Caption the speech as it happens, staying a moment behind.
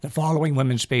The following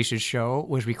Women's Spaces show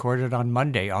was recorded on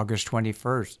Monday, August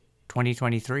 21st,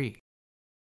 2023.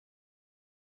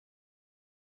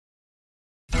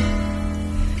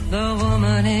 The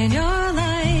woman in your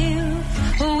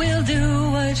life will do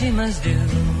what she must do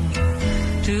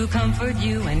to comfort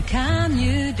you and calm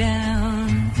you down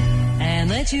and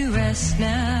let you rest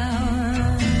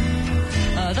now.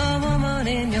 The woman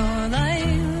in your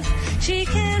life, she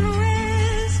can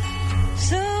rest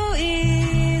so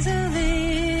easily.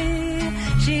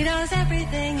 She does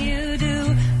everything you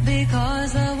do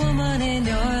because the woman in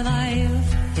your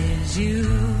life is you.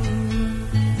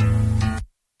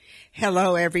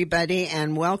 Hello, everybody,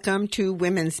 and welcome to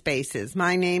Women's Spaces.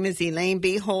 My name is Elaine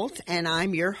B. Holt, and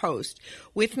I'm your host.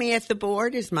 With me at the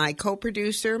board is my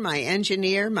co-producer, my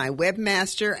engineer, my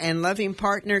webmaster, and loving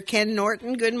partner, Ken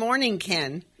Norton. Good morning,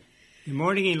 Ken. Good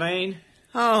morning, Elaine.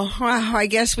 Oh, wow, I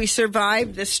guess we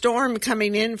survived the storm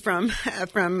coming in from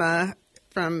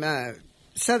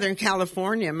Southern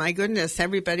California. My goodness,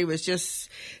 everybody was just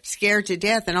scared to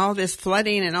death, and all this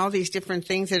flooding and all these different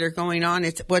things that are going on.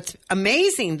 It's what's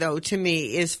amazing, though, to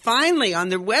me is finally on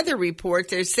the weather report,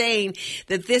 they're saying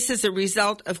that this is a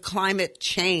result of climate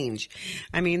change.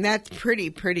 I mean, that's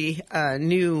pretty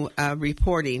new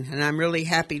reporting, and I'm really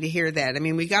happy to hear that. I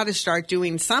mean, we got to start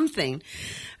doing something.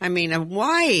 I mean,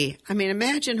 Hawaii. I mean,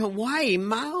 imagine Hawaii,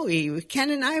 Maui. Ken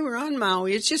and I were on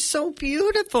Maui. It's just so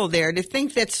beautiful there to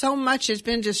think that so much has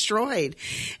been destroyed.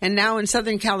 And now in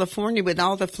Southern California with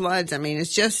all the floods, I mean,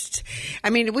 it's just,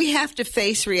 I mean, we have to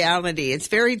face reality. It's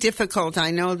very difficult, I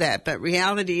know that, but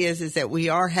reality is that we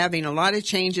are having a lot of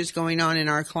changes going on in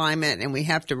our climate, and we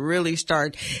have to really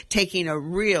start taking a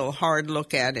real hard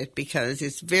look at it because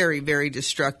it's very, very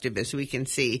destructive, as we can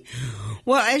see.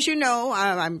 Well, as you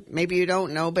know, maybe you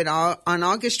don't know, but on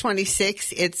August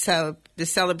 26th, it's the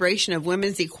celebration of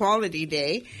Women's Equality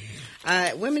Day.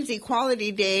 Women's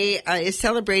Equality Day is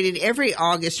celebrated every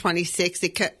August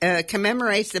 26th. It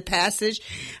commemorates the passage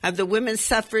of the women's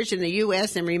suffrage in the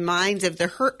U.S. and reminds of the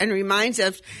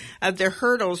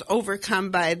hurdles overcome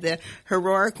by the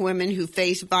heroic women who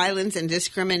faced violence and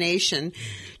discrimination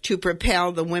to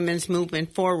propel the women's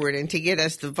movement forward and to get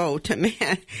us the vote.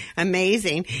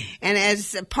 Amazing. And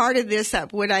as part of this,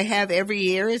 what I have every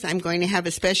year is I'm going to have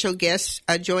a special guest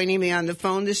joining me on the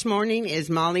phone this morning is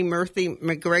Molly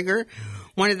MacGregor,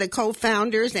 one of the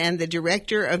co-founders and the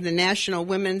director of the National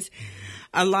Women's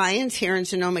Alliance here in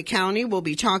Sonoma County. We'll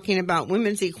be talking about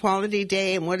Women's Equality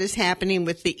Day and what is happening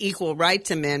with the Equal Rights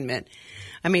Amendment.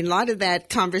 I mean, a lot of that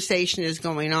conversation is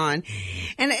going on.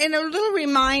 And a little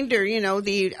reminder, you know,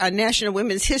 the National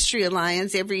Women's History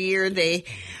Alliance, every year they,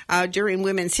 during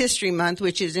Women's History Month,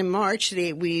 which is in March,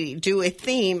 we do a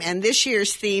theme. And this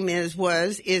year's theme is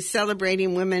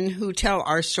celebrating women who tell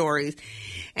our stories.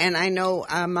 And I know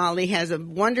Molly has a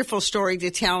wonderful story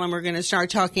to tell, and we're going to start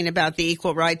talking about the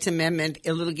Equal Rights Amendment.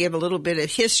 It'll give a little bit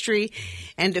of history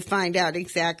and to find out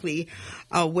exactly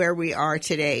where we are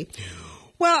today.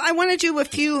 Well, I want to do a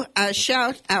few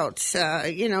shout-outs.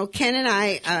 Ken and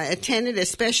I attended a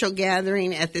special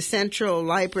gathering at the Central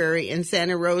Library in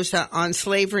Santa Rosa on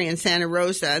slavery in Santa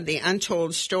Rosa, the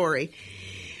untold story.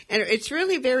 And it's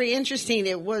really very interesting.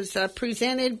 It was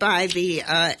presented by the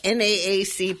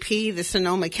NAACP, the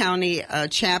Sonoma County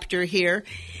chapter here.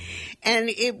 And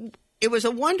it was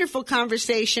a wonderful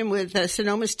conversation with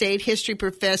Sonoma State history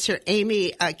professor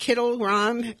Amy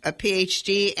Kittle-Rom, a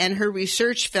PhD, and her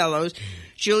research fellows,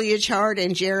 Julia Chard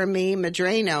and Jeremy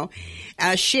Medrano,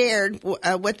 shared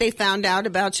what they found out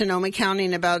about Sonoma County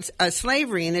and about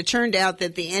slavery. And it turned out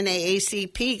that the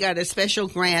NAACP got a special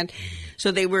grant, so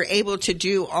they were able to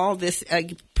do all this,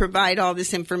 provide all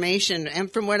this information.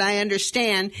 And from what I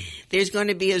understand, there's going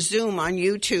to be a Zoom on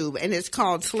YouTube, and it's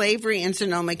called Slavery in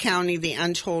Sonoma County, The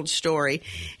Untold Story.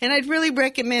 And I'd really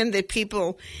recommend that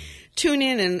people tune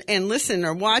in and listen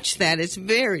or watch that. It's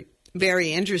very,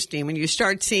 very interesting when you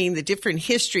start seeing the different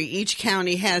history each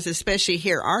county has, especially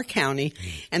here, our county,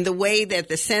 and the way that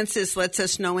the census lets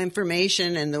us know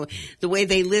information and the way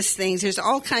they list things. There's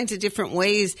all kinds of different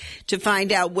ways to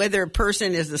find out whether a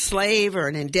person is a slave or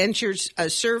an indentured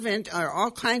servant, or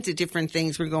all kinds of different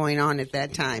things were going on at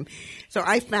that time. So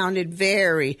I found it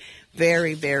very,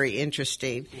 very, very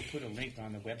interesting. We'll put a link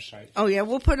on the website. Oh, yeah,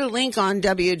 we'll put a link on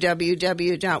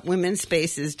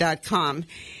www.womenspaces.com.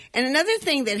 And another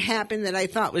thing that happened that I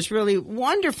thought was really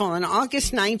wonderful, on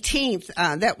August 19th,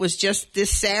 that was just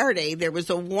this Saturday, there was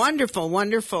a wonderful,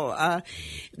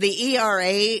 the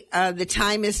ERA, The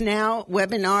Time Is Now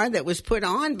webinar that was put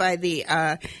on by the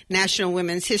National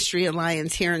Women's History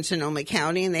Alliance here in Sonoma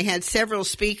County, and they had several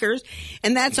speakers,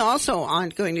 and that's also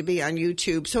going to be on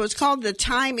YouTube. So it's called The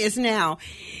Time Is now.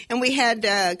 And we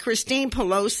had Christine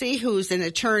Pelosi, who's an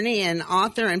attorney and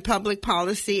author and public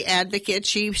policy advocate.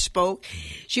 She spoke.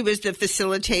 She was the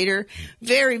facilitator.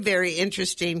 Very, very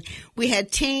interesting. We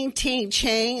had Ting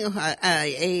Chang,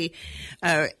 a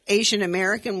Asian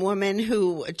American woman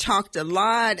who talked a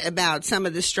lot about some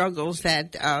of the struggles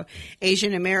that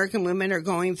Asian American women are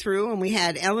going through. And we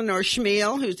had Eleanor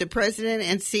Schmiel, who's the president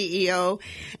and CEO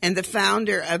and the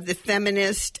founder of the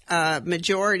Feminist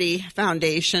Majority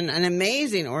Foundation, an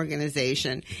amazing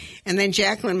organization. And then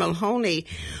Jacqueline Mulroney,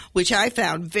 which I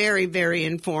found very, very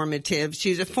informative.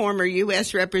 She's a former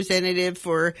U.S. representative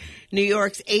for New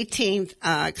York's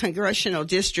 18th Congressional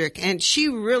District, and she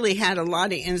really had a lot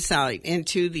of insight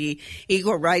into the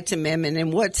Equal Rights Amendment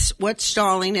and what's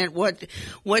stalling it, what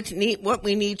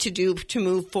we need to do to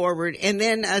move forward. And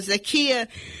then Zakiya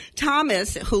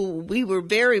Thomas, who we were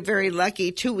very, very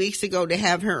lucky 2 weeks ago to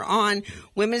have her on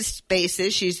Women's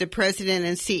Spaces. She's the president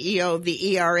and CEO of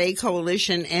the ERA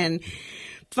Coalition and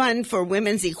Fund for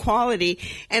Women's Equality.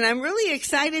 And I'm really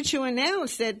excited to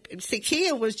announce that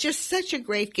Zakiya was just such a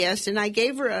great guest, and I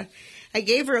gave her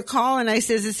a call and I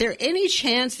says, is there any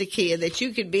chance, Zakiya, that you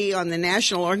could be on the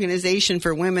National Organization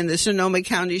for Women, the Sonoma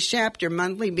County chapter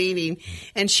monthly meeting?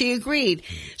 And she agreed.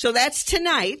 So that's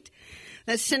tonight.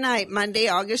 That's tonight, Monday,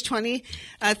 August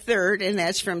 23rd, and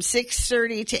that's from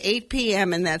 6:30 to 8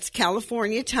 p.m., and that's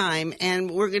California time. And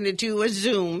we're going to do a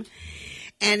Zoom.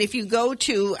 And if you go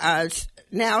to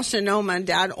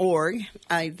nowsonoma.org,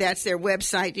 that's their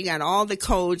website. You got all the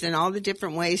codes and all the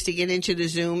different ways to get into the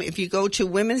Zoom. If you go to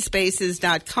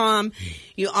womenspaces.com,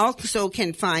 you also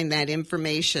can find that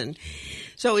information.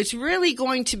 So it's really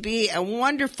going to be a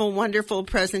wonderful, wonderful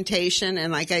presentation.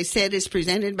 And like I said, it's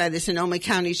presented by the Sonoma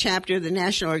County chapter, the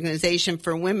National Organization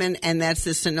for Women, and that's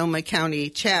the Sonoma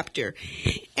County chapter.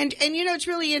 And you know, it's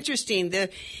really interesting.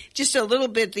 Just a little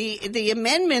bit, the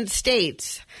amendment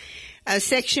states,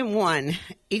 Section 1,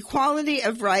 equality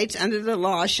of rights under the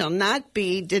law shall not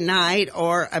be denied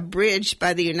or abridged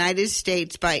by the United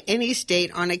States by any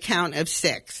state on account of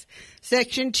sex.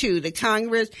 Section 2, the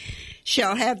Congress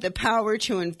shall have the power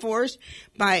to enforce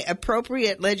by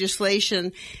appropriate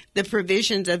legislation the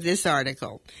provisions of this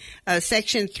article.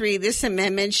 Section 3, this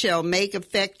amendment shall make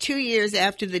effect 2 years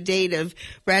after the date of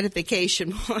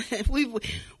ratification.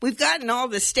 We've gotten all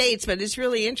the states, but it's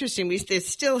really interesting. It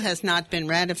still has not been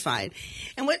ratified.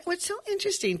 And what's so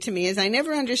interesting to me is I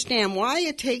never understand why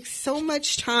it takes so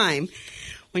much time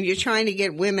when you're trying to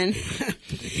get women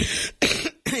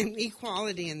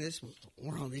equality in this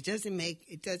world. It doesn't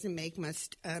make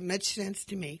much sense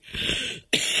to me.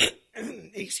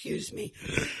 Excuse me.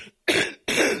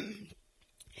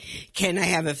 Can I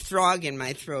have a frog in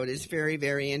my throat? It's very,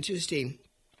 very interesting.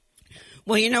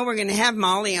 Well, you know, we're going to have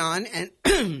Molly on,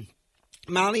 and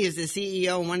Molly is the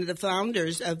CEO and one of the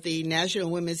founders of the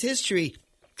National Women's History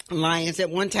Alliance. At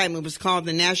one time, it was called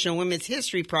the National Women's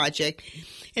History Project,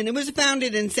 and it was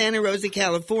founded in Santa Rosa,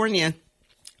 California,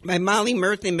 by Molly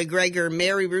Murthy MacGregor,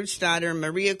 Mary Rootstotter,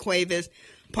 Maria Cuevas,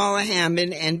 Paula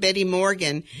Hammond, and Betty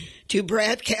Morgan to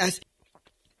broadcast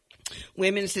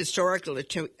women's historical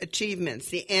achievements.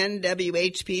 The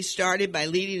NWHP started by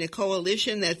leading a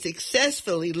coalition that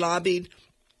successfully lobbied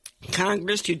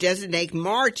Congress to designate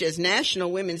March as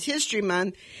National Women's History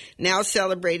Month, now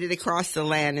celebrated across the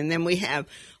land. And then we have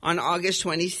on August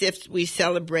 25th, we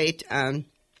celebrate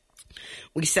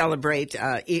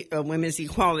Women's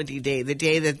Equality Day, the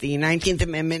day that the 19th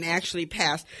Amendment actually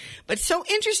passed. But so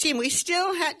interesting, we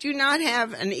still do not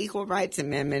have an Equal Rights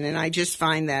Amendment, and I just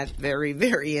find that very,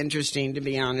 very interesting, to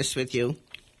be honest with you.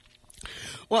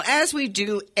 Well, as we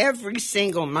do every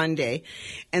single Monday,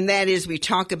 and that is we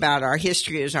talk about our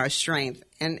history as our strength.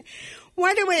 And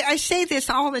why do I say this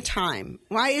all the time?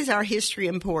 Why is our history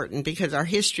important? Because our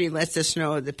history lets us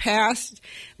know the past,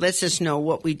 lets us know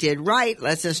what we did right,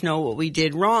 lets us know what we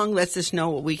did wrong, lets us know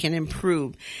what we can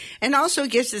improve. And also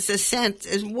gives us a sense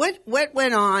as what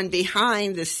went on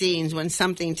behind the scenes when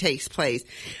something takes place.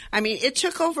 I mean, it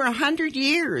took over 100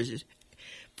 years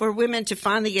for women to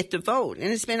finally get to vote.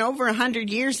 And it's been over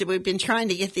 100 years that we've been trying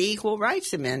to get the Equal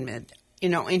Rights Amendment,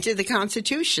 into the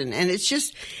Constitution. And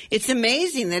it's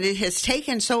amazing that it has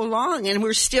taken so long and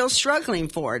we're still struggling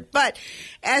for it. But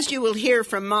as you will hear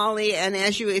from Molly, and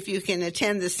if you can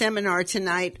attend the seminar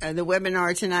tonight, the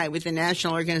webinar tonight with the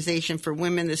National Organization for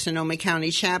Women, the Sonoma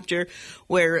County chapter,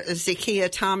 where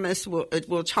Zakiya Thomas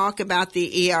will talk about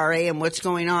the ERA and what's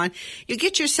going on, you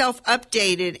get yourself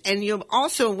updated,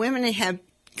 and women have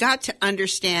got to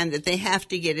understand that they have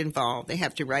to get involved. They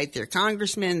have to write their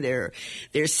congressmen, their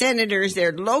senators,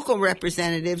 their local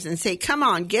representatives and say, come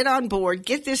on, get on board,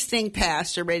 get this thing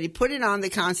passed already, put it on the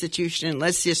Constitution, and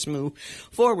let's just move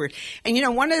forward. And,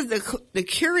 one of the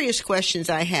curious questions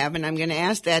I have, and I'm going to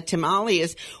ask that to Molly,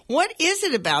 is what is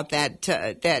it about that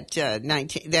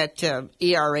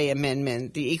ERA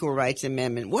amendment, the Equal Rights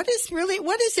Amendment? What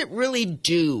does it really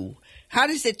do? How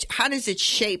does it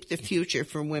shape the future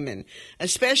for women,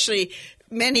 especially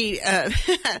many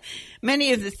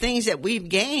many of the things that we've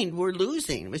gained we're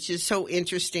losing, which is so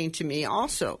interesting to me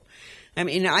also. I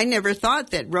mean, I never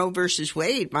thought that Roe versus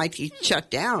Wade might be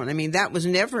shut down. I mean, that was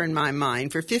never in my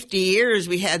mind. For 50 years,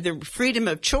 we had the freedom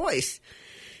of choice.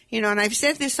 And I've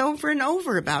said this over and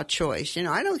over about choice.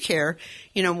 I don't care,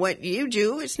 what you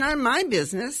do. It's not my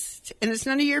business, and it's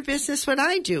none of your business what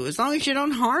I do, as long as you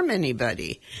don't harm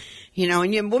anybody.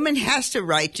 And a woman has the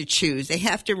right to choose. They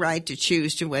have the right to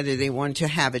choose to whether they want to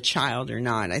have a child or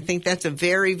not. I think that's a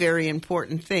very, very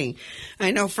important thing.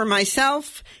 I know for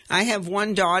myself, I have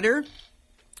one daughter.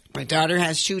 My daughter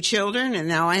has 2 children, and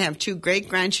now I have 2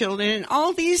 great-grandchildren. And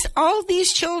all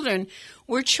these children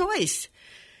were choice.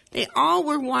 They all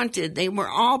were wanted. They were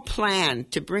all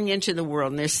planned to bring into the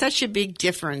world. And there's such a big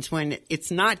difference when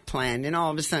it's not planned and all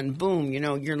of a sudden, boom,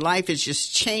 your life has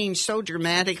just changed so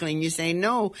dramatically and you say,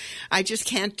 no, I just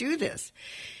can't do this.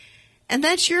 And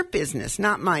that's your business,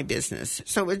 not my business.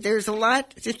 So there's a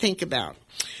lot to think about.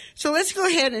 So let's go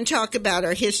ahead and talk about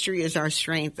our history as our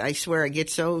strength. I swear I get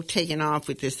so taken off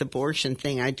with this abortion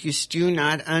thing. I just do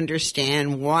not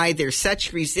understand why there's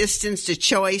such resistance to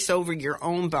choice over your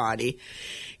own body.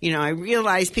 I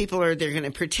realize they're going to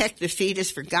protect the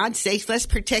fetus. For God's sake, let's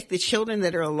protect the children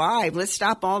that are alive. Let's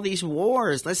stop all these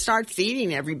wars. Let's start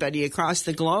feeding everybody across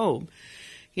the globe.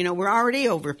 We're already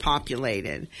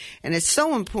overpopulated. And it's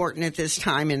so important at this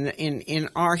time in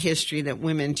our history that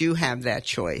women do have that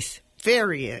choice.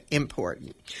 Very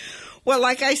important. Well,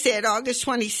 like I said, August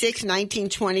 26,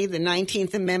 1920, the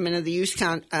 19th Amendment of the U.S.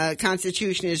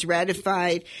 Constitution is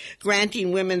ratified,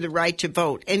 granting women the right to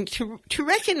vote. And to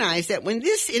recognize that in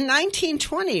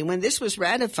 1920, when this was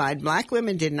ratified, black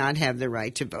women did not have the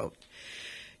right to vote.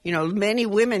 Many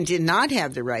women did not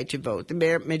have the right to vote.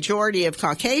 The majority of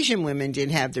Caucasian women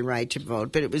did have the right to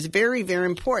vote, but it was very, very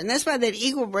important. That's why that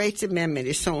Equal Rights Amendment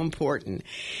is so important.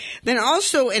 Then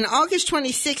also in August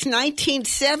 26,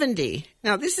 1970,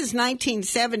 now this is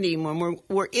 1970 when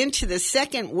we're into the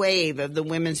second wave of the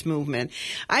women's movement.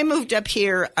 I moved up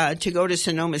here to go to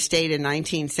Sonoma State in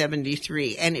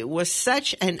 1973, and it was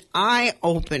such an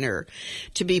eye-opener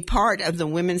to be part of the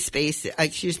Women's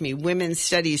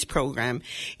Studies program.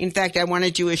 In fact, I want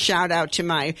to do a shout-out to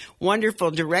my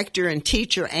wonderful director and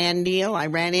teacher, Ann Neal. I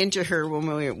ran into her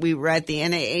when we were at the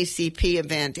NAACP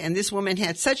event, and this woman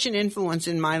had such an influence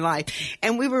in my life.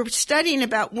 And we were studying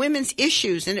about women's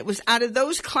issues, and it was out of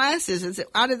those classes,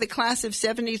 out of the class of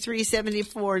 73,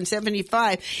 74, and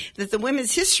 75, that the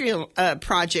Women's History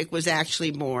Project was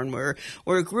actually born, where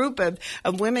a group of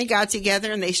women got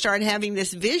together and they started having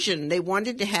this vision. They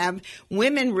wanted to have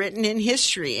women written in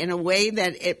history in a way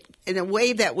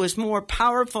that was more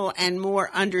powerful and more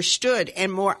understood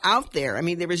and more out there. I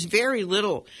mean, there was very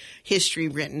little history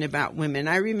written about women.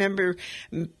 I remember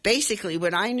basically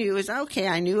what I knew is,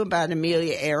 I knew about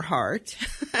Amelia Earhart,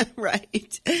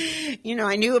 right?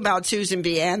 I knew about Susan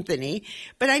B. Anthony,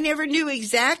 but I never knew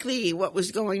exactly what was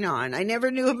going on. I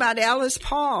never knew about Alice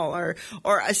Paul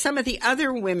or some of the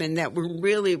other women that were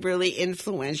really, really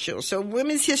influential. So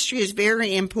women's history is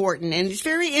very important, and it's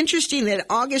very interesting that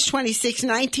August 26,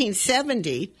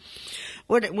 1970,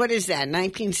 What is that?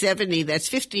 1970. That's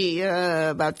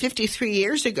about 53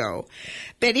 years ago.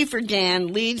 Betty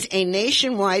Friedan leads a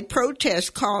nationwide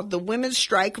protest called the Women's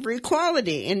Strike for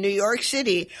Equality in New York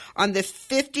City on the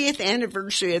 50th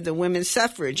anniversary of the women's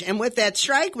suffrage. And what that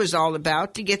strike was all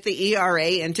about, to get the ERA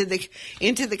into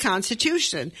the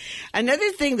Constitution.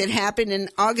 Another thing that happened in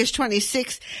August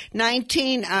 26,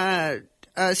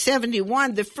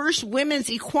 1971, the first Women's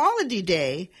Equality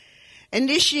Day,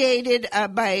 initiated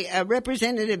by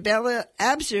Representative Bella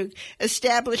Abzug,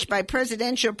 established by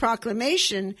presidential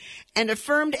proclamation and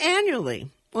affirmed annually.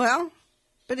 Well,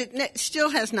 but it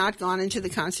still has not gone into the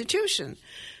Constitution.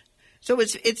 So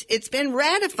it's been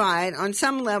ratified on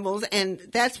some levels, and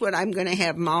that's what I'm going to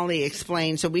have Molly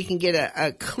explain so we can get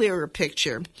a clearer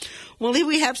picture. Well,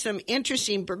 we have some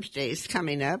interesting birthdays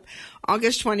coming up.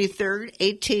 August 23rd,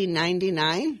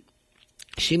 1899.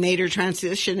 She made her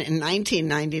transition in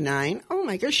 1999. Oh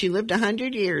my gosh, she lived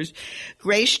 100 years.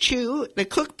 Grace Chu, the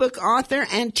cookbook author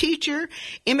and teacher,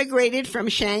 immigrated from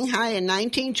Shanghai in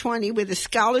 1920 with a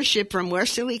scholarship from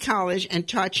Wesley College and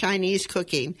taught Chinese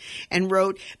cooking, and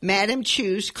wrote Madame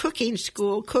Chu's Cooking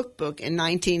School Cookbook in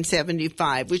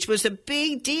 1975, which was a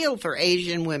big deal for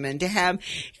Asian women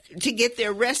to get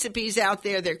their recipes out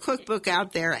there, their cookbook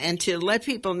out there, and to let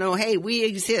people know, hey, we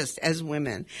exist as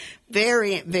women.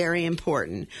 Very, very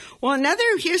important. Well,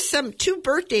 here's two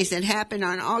birthdays that happened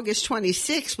on August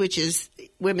 26, which is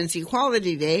Women's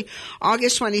Equality Day.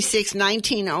 August 26,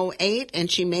 1908,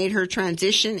 and she made her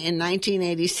transition in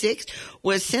 1986,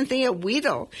 was Cynthia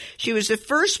Weedle. She was the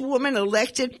first woman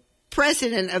elected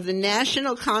president of the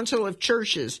National Council of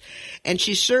Churches, and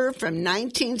she served from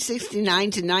 1969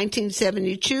 to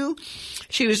 1972.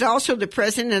 She was also the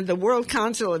president of the World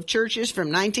Council of Churches from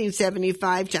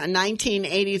 1975 to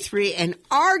 1983, and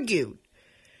argued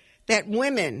that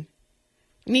women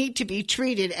need to be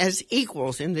treated as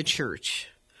equals in the church.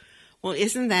 Well,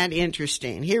 isn't that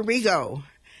interesting? Here we go.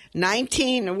 When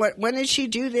did she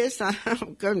do this?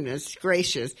 Oh, goodness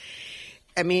gracious.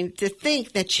 I mean, to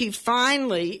think that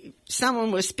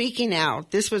someone was speaking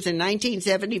out. This was in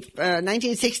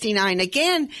 1969.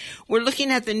 Again, we're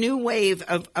looking at the new wave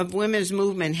of women's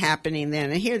movement happening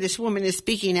then. And here this woman is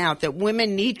speaking out that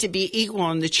women need to be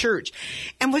equal in the church.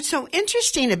 And what's so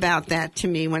interesting about that to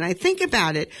me, when I think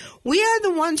about it, we are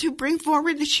the ones who bring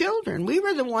forward the children. We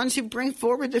were the ones who bring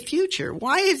forward the future.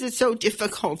 Why is it so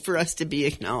difficult for us to be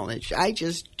acknowledged? I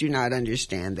just do not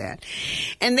understand that.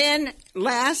 And then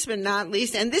last but not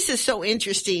least, and this is so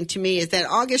interesting to me, is that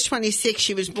August 26,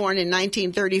 she was born in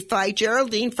 1935,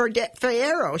 Geraldine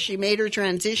Ferrero. She made her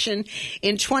transition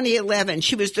in 2011.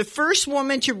 She was the first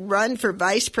woman to run for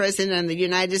vice president in the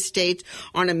United States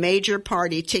on a major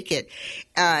party ticket.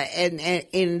 And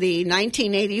in the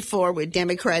 1984 with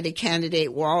Democratic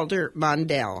candidate Walter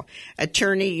Mondale,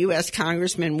 attorney, U.S.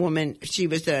 Congressman woman. She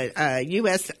was a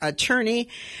U.S. attorney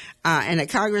and a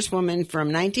congresswoman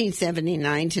from 1979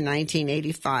 to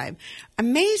 1985.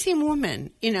 Amazing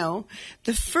woman,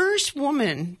 the first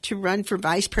woman to run for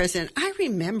vice president. I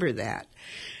remember that.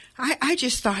 I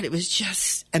just thought it was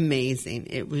just amazing.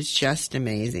 It was just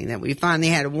amazing that we finally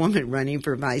had a woman running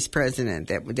for vice president,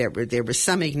 that there was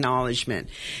some acknowledgement.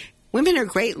 Women are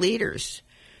great leaders.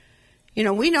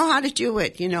 We know how to do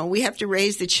it. We have to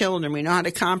raise the children. We know how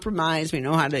to compromise. We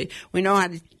know how to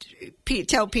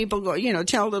tell people,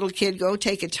 tell a little kid, go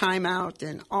take a time out,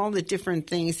 and all the different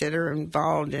things that are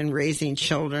involved in raising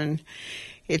children.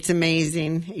 It's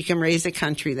amazing. You can raise a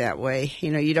country that way.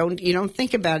 You don't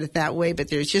think about it that way, but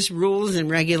there's just rules and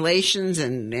regulations,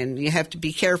 and you have to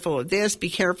be careful of this, be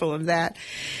careful of that.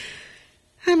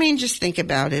 I mean, just think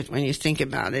about it when you think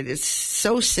about it. It's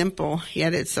so simple,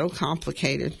 yet it's so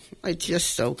complicated. It's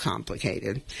just so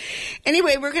complicated.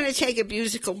 Anyway, we're going to take a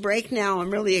musical break now.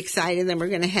 I'm really excited. Then we're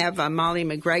going to have Molly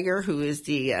MacGregor, who is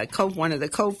one of the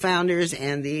co-founders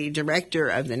and the director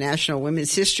of the National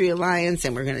Women's History Alliance,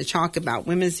 and we're going to talk about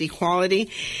women's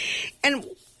equality. And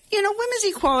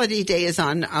Women's Equality Day is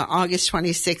on August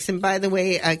 26th. And by the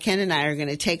way, Ken and I are going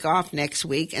to take off next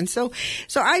week. And so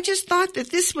I just thought that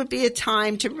this would be a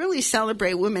time to really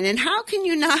celebrate women. And how can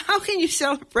you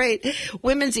celebrate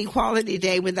Women's Equality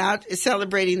Day without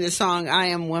celebrating the song I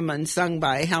Am Woman, sung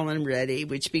by Helen Reddy,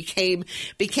 which became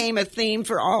a theme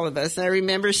for all of us. I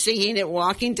remember singing it,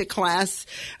 walking to class.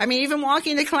 I mean, even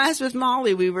walking to class with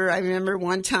Molly, I remember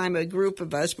one time a group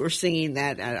of us were singing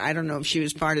that. I don't know if she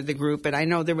was part of the group, but I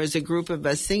know there was a group of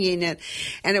us singing it,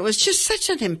 and it was just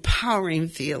such an empowering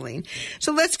feeling.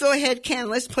 So let's go ahead, Ken,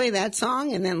 let's play that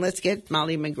song, and then let's get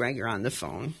Molly MacGregor on the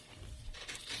phone.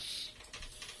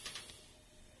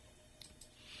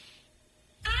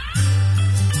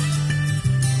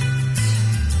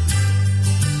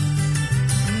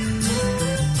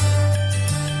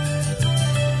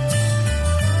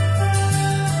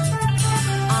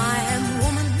 I am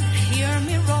woman, hear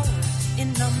me roar,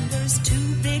 in numbers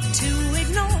too big to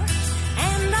ignore.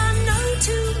 And I know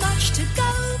too much to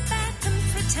go back and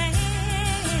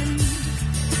pretend,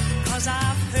 'cause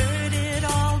I've heard it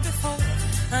all before,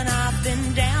 and I've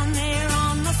been down there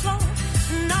on the floor.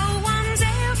 No one's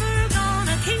ever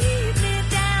gonna keep me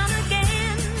down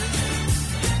again.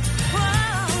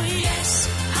 Oh, yes,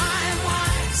 I'm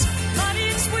wise, but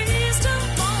it's wisdom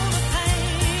for the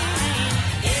pain.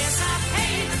 Yes, I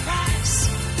paid the price,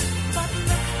 but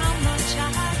look how much I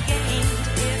gained.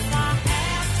 If I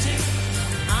have to,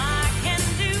 I can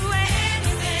do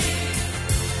anything.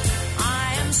 I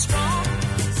am strong,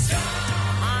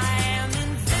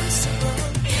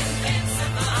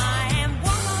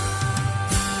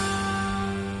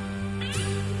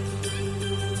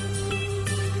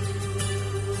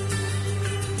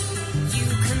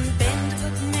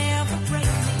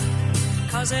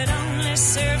 'cause it only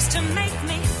serves to make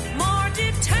me more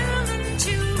determined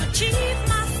to achieve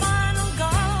my final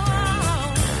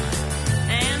goal.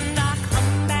 And I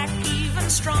come back even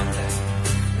stronger,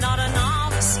 not a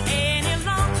novice any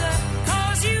longer,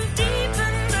 'cause you've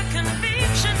deepened the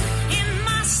conviction in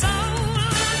my soul.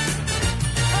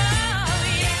 Oh,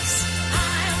 yes,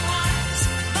 I am wise,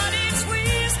 but it's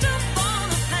wisdom born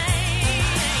of pain.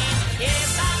 Yes,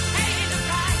 I paid the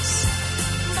price,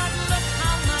 but look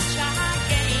how much I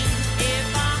gained.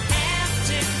 If I have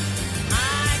to,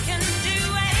 I can do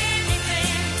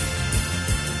anything.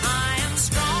 I am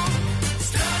strong,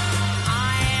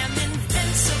 I am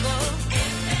invincible,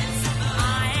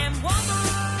 I am woman.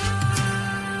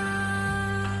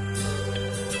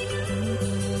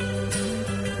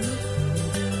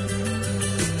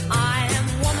 I am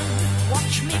woman,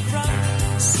 watch me grow,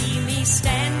 see me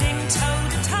standing toe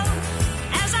to toe,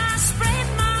 as I spread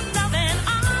my loving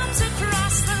arms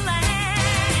across the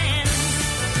land.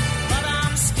 But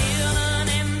I'm still an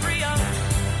embryo,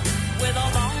 with a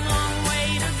long, long way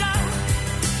to go,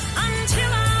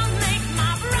 until I'll make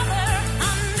my brother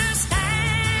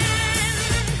understand.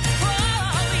 Oh,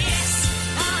 yes,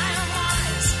 I am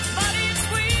wise, but it's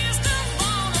wisdom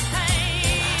born of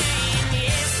pain.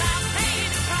 Yes, I paid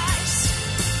the price,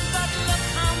 but look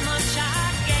how much I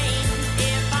gained.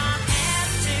 If I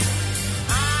have to,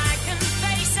 I can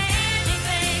face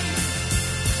anything.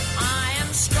 I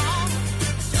am strong,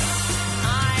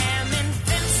 I am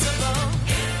invincible,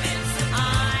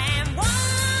 I am woman.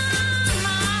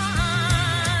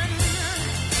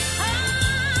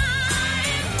 I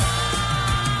am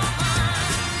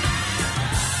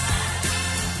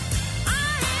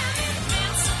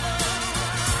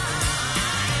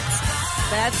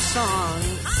That song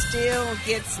still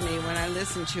gets me when I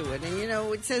listen to it. And, you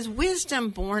know, it says wisdom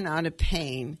born out of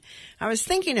pain. I was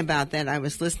thinking about that. I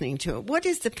was listening to it. What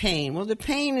is the pain? Well, the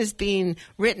pain is being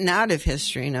written out of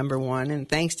history, number one. And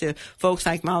thanks to folks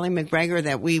like Molly MacGregor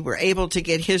that we were able to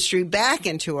get history back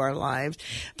into our lives.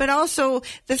 But also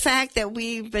the fact that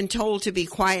we've been told to be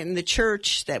quiet in the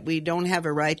church, that we don't have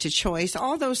a right to choice.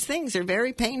 All those things are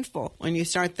very painful when you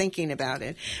start thinking about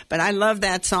it. But I love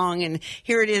that song. And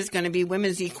here it is going to be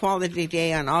Women's Equality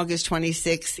Day on August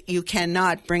 26th. You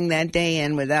cannot bring that day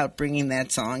in without bringing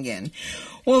that song in.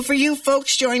 Well, for you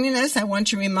folks joining us, I want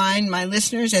to remind my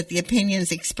listeners that the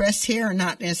opinions expressed here are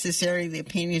not necessarily the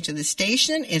opinions of the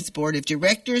station, its board of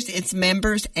directors, its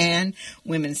members, and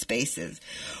Women's Spaces.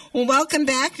 Well, welcome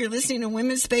back. You're listening to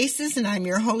Women's Spaces, and I'm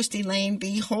your host, Elaine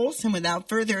B. Holtz. And without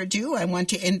further ado, I want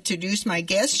to introduce my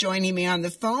guest. Joining me on the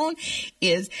phone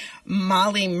is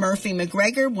Molly Murphy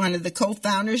MacGregor, one of the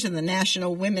co-founders of the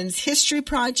National Women's History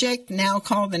Project, now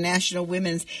called the National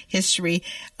Women's History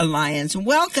Alliance.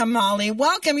 Welcome, Molly.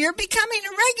 Welcome. You're becoming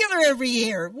a regular every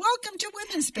year. Welcome to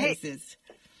Women's Spaces.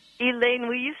 Hey, Elaine,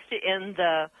 we used to end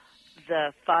the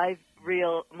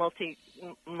 5-reel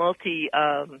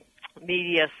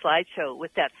media slideshow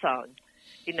with that song,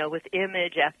 you know, with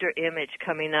image after image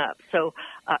coming up. So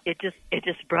it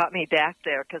just brought me back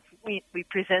there, because we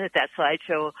presented that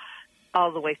slideshow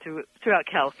all the way throughout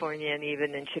California and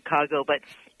even in Chicago.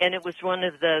 And it was one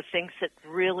of the things that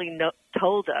really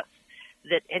told us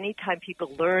that anytime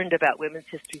people learned about women's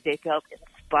history, they felt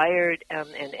inspired and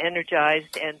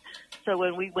energized. And so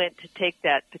when we went to take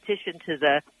that petition to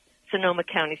the Sonoma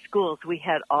County schools, we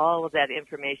had all of that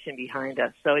information behind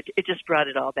us. So it just brought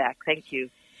it all back. Thank you.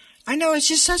 I know, it's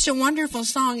just such a wonderful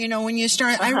song. You know, when you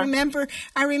start, I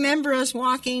remember us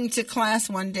walking to class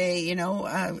one day, you know,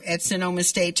 at Sonoma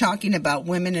State, talking about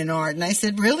women in art. And I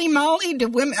said, really, Molly,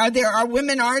 are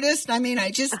women artists? I mean,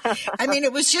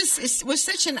 it was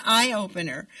such an eye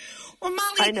opener. Well,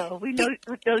 Molly, I know we know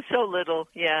so little.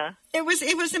 Yeah, it was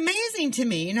amazing to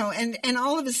me, you know, and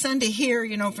all of a sudden to hear,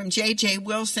 you know, from J.J.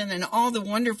 Wilson and all the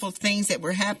wonderful things that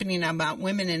were happening about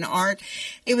women in art,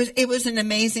 it was an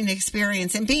amazing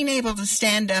experience, and being able to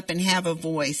stand up and have a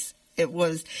voice. It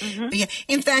was, yeah.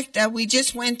 In fact, we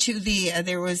just went to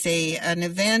there was an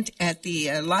event at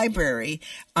the library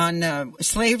on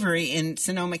slavery in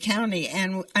Sonoma County,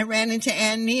 and I ran into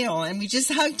Ann Neal, and we just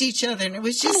hugged each other, and it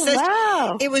was just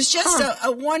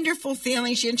a wonderful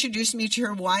feeling. She introduced me to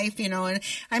her wife, you know, and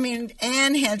I mean,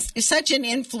 Ann had such an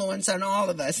influence on all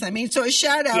of us. I mean, so a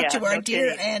shout out to our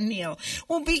dear Ann Neal.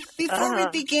 Well, before we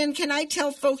begin, can I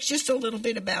tell folks just a little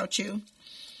bit about you?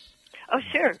 Oh,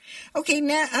 sure. Okay,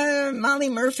 now Molly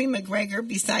Murphy MacGregor,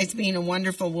 besides being a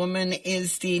wonderful woman,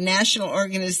 is the National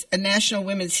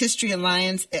Women's History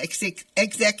Alliance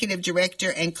Executive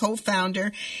Director and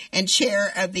co-founder and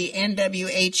chair of the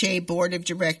NWHA Board of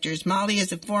Directors. Molly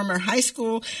is a former high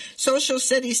school social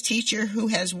studies teacher who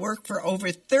has worked for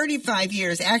over 35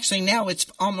 years, actually now it's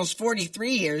almost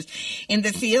 43 years, in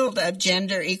the field of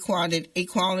gender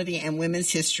equality and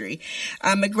women's history.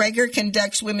 MacGregor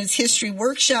conducts women's history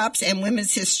workshops and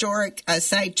women's historic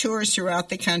site tours throughout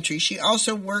the country. She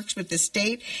also works with the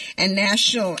state and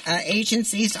national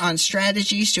agencies on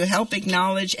strategies to help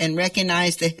acknowledge and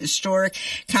recognize the historic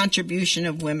contribution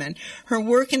of women. Her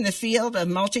work in the field of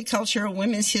multicultural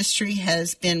women's history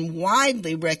has been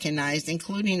widely recognized,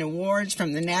 including awards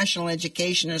from the National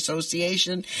Education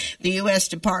Association, the U.S.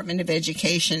 Department of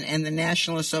Education, and the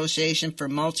National Association for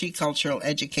Multicultural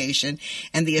Education,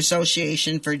 and the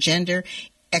Association for Gender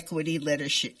Equity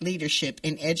Leadership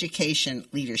in Education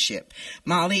Leadership.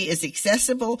 Molly is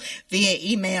accessible via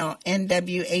email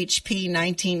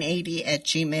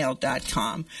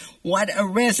nwhp1980@gmail.com. What a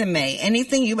resume.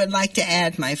 Anything you would like to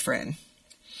add, my friend?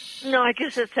 No, I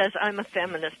guess it says I'm a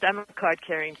feminist. I'm a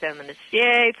card-carrying feminist.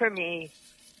 Yay for me.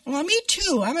 Well, me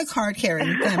too. I'm a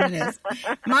card-carrying feminist.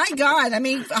 My God, I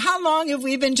mean, how long have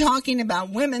we been talking about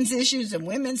women's issues and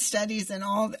women's studies and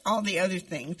all the other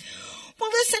things? Well,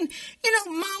 listen,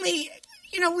 Molly,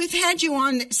 we've had you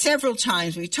on several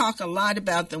times. We talk a lot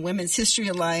about the Women's History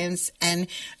Alliance. And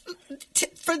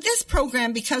for this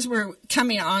program, because we're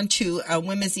coming on to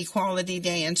Women's Equality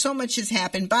Day and so much has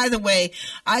happened. By the way,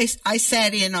 I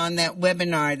sat in on that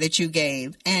webinar that you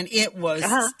gave, and it was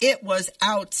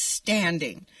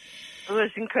outstanding. It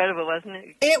was incredible, wasn't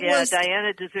it?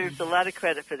 Diana deserves a lot of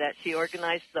credit for that. She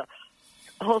organized the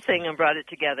whole thing and brought it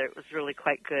together. It was really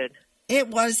quite good. It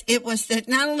was that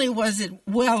not only was it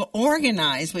well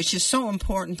organized, which is so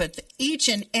important, but each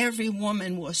and every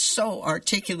woman was so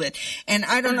articulate. And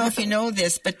I don't know if you know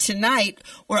this, but tonight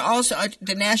we're also,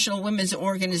 the National Women's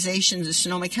Organization, the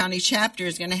Sonoma County chapter,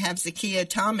 is going to have Zakiya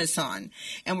Thomas on.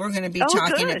 And we're going to be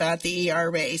talking about the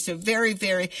ERA. So very,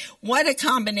 very, what a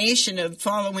combination of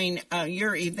following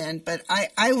your event. But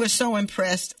I was so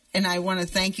impressed. And I want to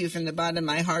thank you from the bottom of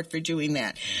my heart for doing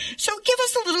that. So give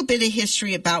us a little bit of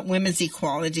history about Women's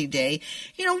Equality Day.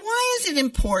 Why is it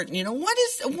important? What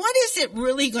is it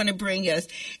really going to bring us?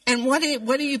 And what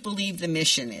do you believe the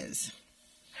mission is?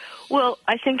 Well,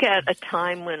 I think at a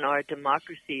time when our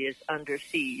democracy is under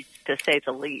siege, to say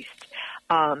the least,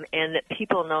 and that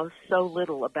people know so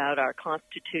little about our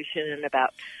Constitution and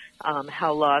about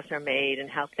how laws are made and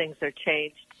how things are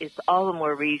changed, it's all the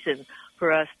more reason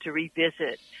for us to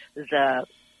revisit the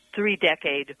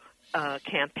 3-decade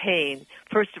campaign,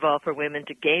 first of all, for women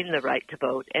to gain the right to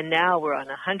vote, and now we're on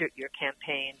a 100-year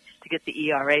campaign to get the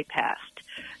ERA passed.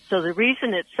 So the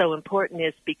reason it's so important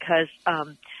is because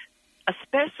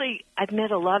especially I've met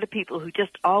a lot of people who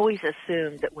just always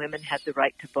assumed that women had the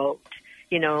right to vote.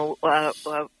 I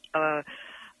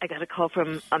got a call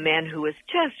from a man who was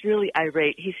just really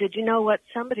irate. He said, you know what,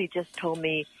 somebody just told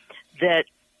me that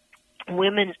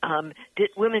women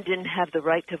didn't have the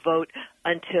right to vote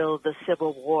until the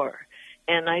Civil War.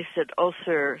 And I said, oh,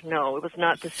 sir, no, it was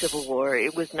not the Civil War.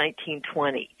 It was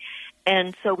 1920.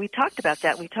 And so we talked about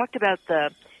that. We talked about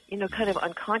the, kind of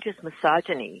unconscious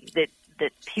misogyny that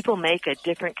people make a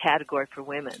different category for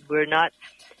women. We're not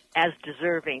as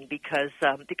deserving because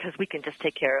we can just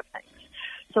take care of things.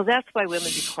 So that's why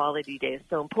Women's Equality Day is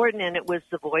so important. And it was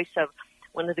the voice of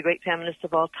one of the great feminists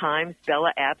of all times,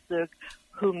 Bella Abzug,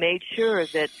 who made sure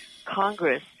that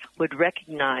Congress would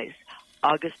recognize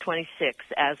August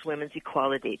 26th as Women's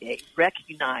Equality Day,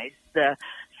 recognize the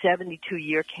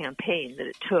 72-year campaign that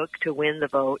it took to win the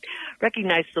vote,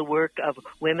 recognize the work of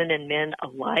women and men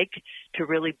alike to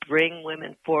really bring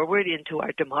women forward into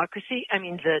our democracy. I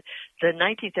mean, the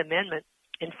 19th Amendment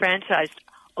enfranchised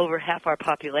over half our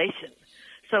population.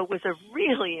 So it was a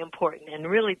really important and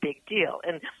really big deal.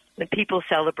 And when people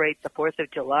celebrate the 4th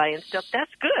of July and stuff,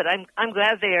 that's good. I'm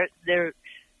glad they're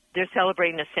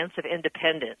celebrating a sense of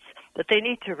independence. But they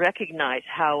need to recognize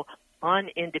how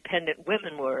unindependent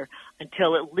women were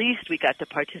until at least we got to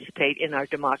participate in our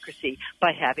democracy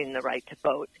by having the right to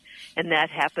vote. And that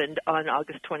happened on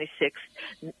August 26,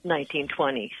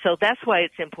 1920. So that's why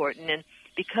it's important. And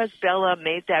because Bella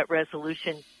made that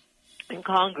resolution in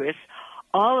Congress,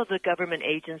 all of the government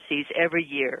agencies every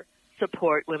year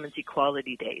support Women's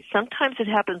Equality Day. Sometimes it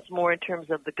happens more in terms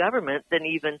of the government than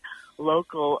even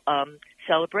local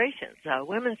celebrations,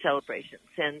 women's celebrations.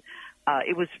 And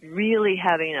it was really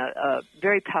having a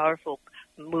very powerful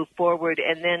move forward,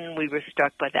 and then we were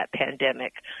struck by that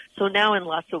pandemic. So now in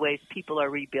lots of ways, people are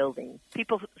rebuilding.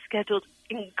 People scheduled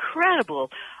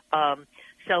incredible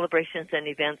celebrations and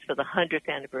events for the 100th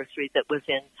anniversary that was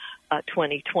in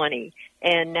 2020.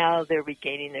 And now they're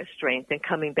regaining their strength and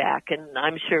coming back. And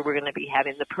I'm sure we're going to be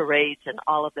having the parades and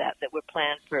all of that were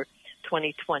planned for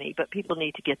 2020, but people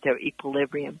need to get their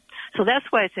equilibrium. So that's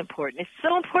why it's important. It's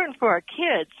so important for our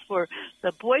kids, for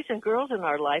the boys and girls in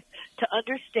our life, to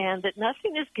understand that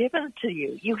nothing is given to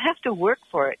you. You have to work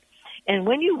for it. And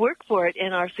when you work for it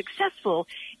and are successful,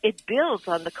 it builds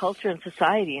on the culture and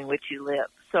society in which you live.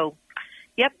 So,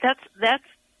 yep,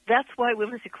 that's why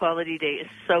Women's Equality Day is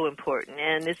so important,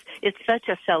 and it's such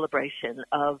a celebration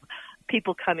of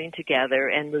people coming together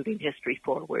and moving history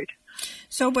forward.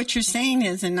 So what you're saying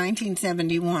is in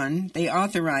 1971, they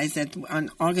authorized that on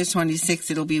August 26th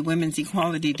it'll be Women's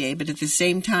Equality Day, but at the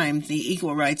same time, the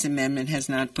Equal Rights Amendment has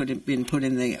not been put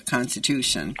in the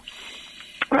Constitution.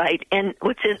 Right, and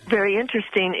what's very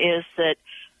interesting is that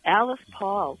Alice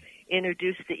Paul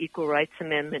introduced the Equal Rights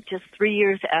Amendment just 3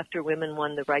 years after women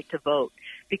won the right to vote,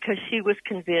 because she was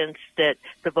convinced that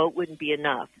the vote wouldn't be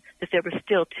enough, that there were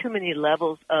still too many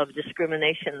levels of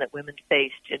discrimination that women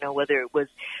faced, whether it was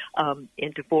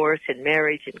in divorce, in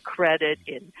marriage, in credit,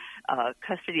 in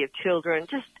custody of children,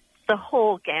 just the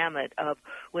whole gamut of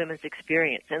women's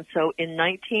experience. And so in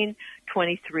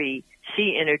 1923,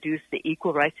 she introduced the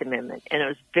Equal Rights Amendment, and it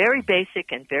was very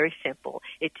basic and very simple.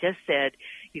 It just said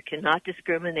you cannot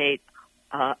discriminate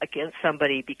against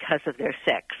somebody because of their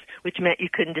sex, which meant you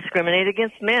couldn't discriminate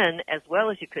against men as well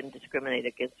as you couldn't discriminate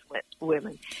against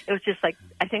women. It was just like,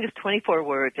 I think it's 24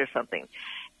 words or something.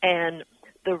 And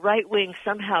the right wing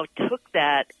somehow took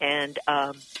that and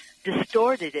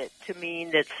distorted it to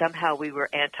mean that somehow we were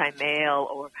anti-male,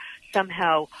 or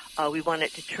somehow we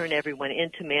wanted to turn everyone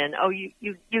into men. Oh, you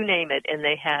name it, and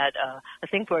they had a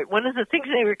thing for it. One of the things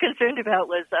they were concerned about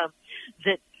was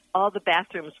that all the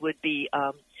bathrooms would be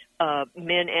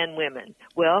men and women.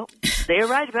 Well, they were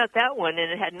right about that one,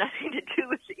 and it had nothing to do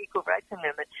with the Equal Rights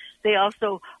Amendment. They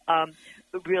also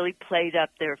really played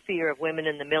up their fear of women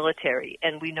in the military,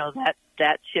 and we know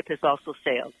that ship has also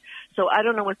sailed. So I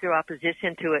don't know what their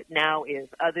opposition to it now is,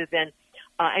 other than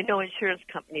I know insurance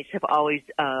companies have always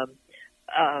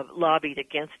lobbied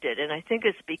against it, and I think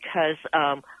it's because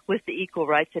with the Equal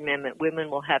Rights Amendment, women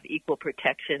will have equal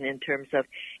protection in terms of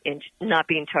not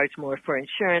being charged more for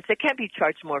insurance. They can't be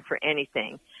charged more for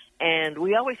anything, and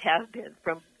we always have been,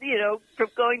 from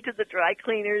going to the dry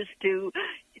cleaners to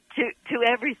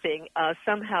everything.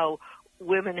 Somehow,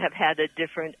 women have had a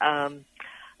different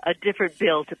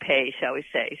bill to pay, shall we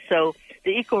say. So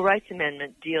the Equal Rights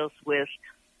Amendment deals with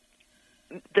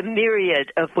the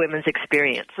myriad of women's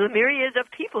experience, the myriad of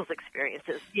people's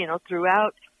experiences,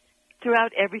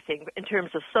 throughout everything, in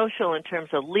terms of social, in terms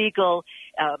of legal,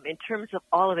 in terms of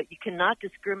all of it. You cannot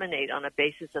discriminate on a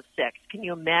basis of sex. Can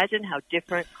you imagine how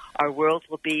different our world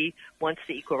will be once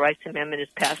the Equal Rights Amendment is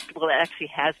passed? Well, it actually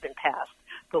has been passed,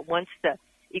 but once the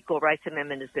Equal Rights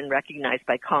Amendment has been recognized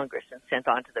by Congress and sent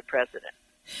on to the president.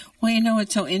 Well,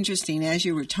 it's so interesting. As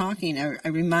you were talking, it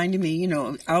reminded me,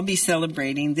 I'll be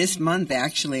celebrating this month,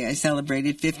 actually. I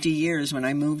celebrated 50 years when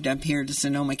I moved up here to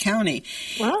Sonoma County.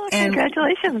 Well, and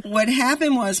congratulations. What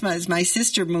happened was my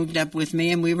sister moved up with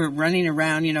me, and we were running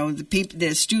around.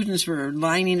 The students were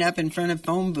lining up in front of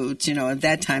phone booths. At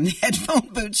that time, they had phone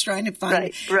booths trying to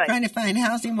find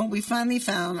housing. Well, we finally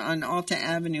found on Alta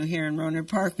Avenue here in Rohnert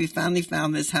Park, we finally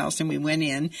found this house, and we went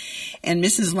in. And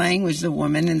Mrs. Lang was the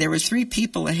woman, and there were 3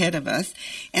 people ahead of us,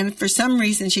 and for some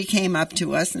reason she came up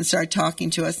to us and started talking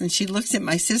to us, and she looks at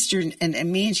my sister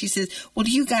and me, and she says, well,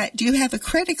 do you have a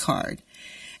credit card?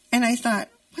 And I thought,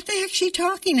 what the heck is she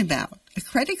talking about? A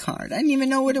credit card? I didn't even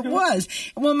know what it was.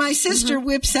 Well, my sister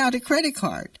whips out a credit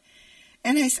card.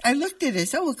 And I looked at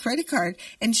it, a credit card,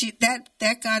 and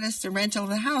that got us the rental of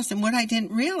the house. And what I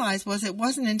didn't realize was it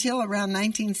wasn't until around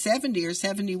 1970 or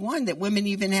 71 that women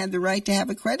even had the right to have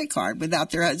a credit card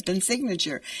without their husband's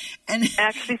signature. And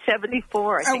actually,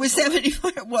 74. I was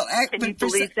 74. Well, can you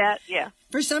believe that? Yeah.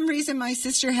 For some reason, my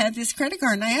sister had this credit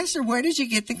card, and I asked her, where did you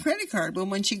get the credit card? Well,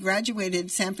 when she graduated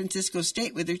San Francisco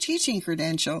State with her teaching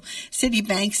credential,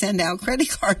 Citibank sent out credit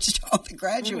cards to all the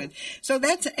graduates. So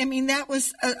that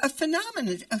was a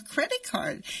phenomenon, a credit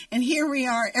card. And here we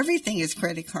are, everything is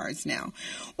credit cards now.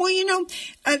 Well,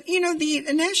 the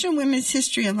National Women's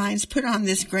History Alliance put on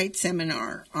this great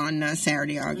seminar on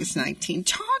Saturday, August 19.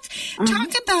 Talk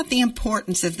about the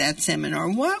importance of that seminar.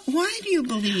 Why do you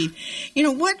believe,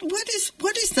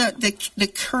 what is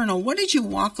the kernel? What did you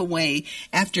walk away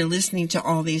after listening to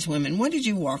all these women? What did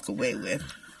you walk away with?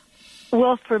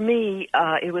 Well, for me,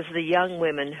 it was the young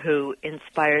women who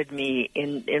inspired me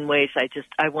in ways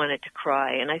I wanted to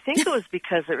cry, and I think it was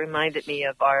because it reminded me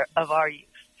of our youth.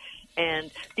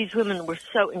 And these women were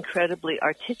so incredibly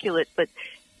articulate, but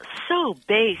so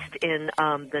based in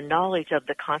the knowledge of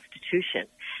the Constitution,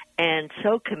 and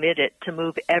so committed to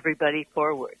move everybody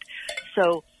forward.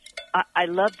 So I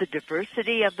love the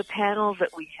diversity of the panels,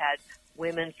 that we had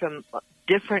women from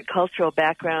different cultural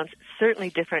backgrounds, certainly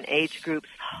different age groups,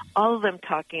 all of them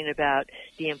talking about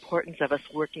the importance of us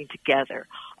working together,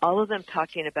 all of them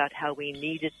talking about how we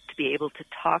needed to be able to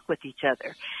talk with each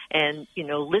other and,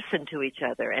 listen to each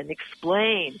other and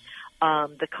explain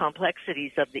the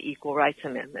complexities of the Equal Rights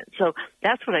Amendment. So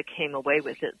that's what I came away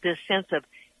with, this sense of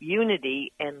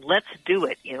unity, and let's do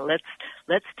it.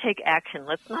 Let's take action.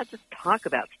 Let's not just talk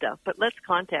about stuff, but let's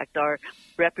contact our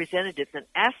representatives and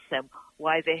ask them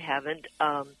why they haven't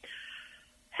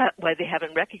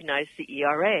recognized the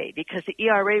ERA, because the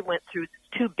ERA went through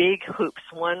two big hoops.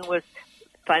 One was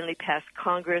finally passed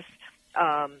Congress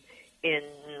in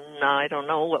I don't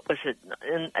know, what was it,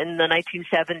 in the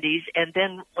 1970s, and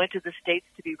then went to the states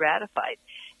to be ratified.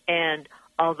 And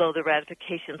although the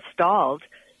ratification stalled,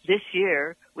 this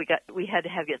year we had to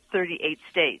have 38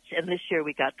 states, and this year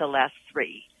we got the last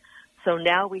 3. So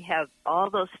now we have all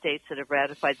those states that have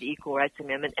ratified the Equal Rights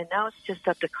Amendment, and now it's just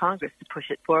up to Congress to push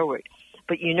it forward.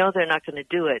 But they're not going to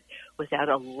do it without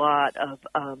a lot of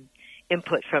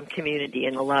input from community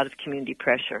and a lot of community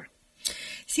pressure.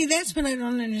 See, that's what I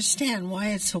don't understand, why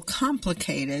it's so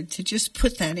complicated to just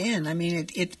put that in. I mean,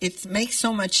 it makes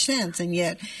so much sense, and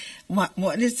yet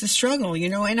what is the struggle,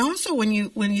 And also when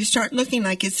you start looking,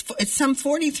 like it's some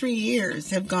 43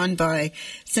 years have gone by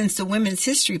since the Women's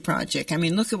History Project. I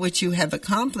mean, look at what you have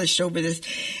accomplished over this.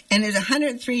 And it's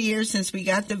 103 years since we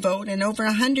got the vote, and over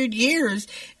 100 years,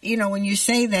 when you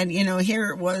say that,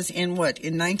 here it was in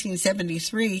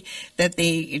 1973 that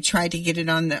they tried to get it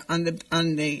in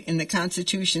the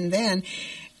Constitution then.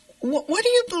 What do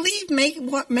you believe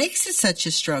what makes it such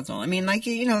a struggle? I mean,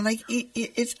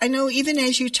 it's, I know even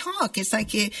as you talk, it's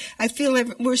like I feel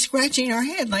like we're scratching our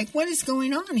head. Like, what is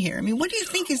going on here? I mean, what do you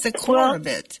think is the core of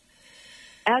it?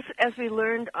 As we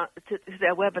learned to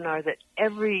that webinar, that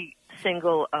every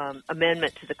single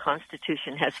amendment to the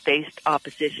Constitution has faced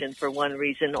opposition for one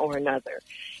reason or another.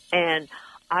 And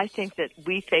I think that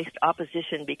we faced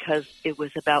opposition because it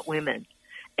was about women.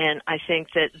 And I think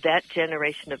that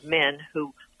generation of men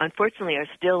who unfortunately are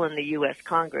still in the U.S.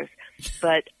 Congress,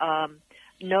 but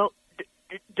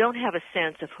don't have a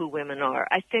sense of who women are.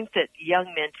 I think that young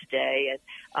men today,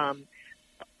 and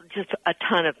just a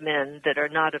ton of men that are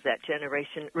not of that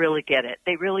generation, really get it.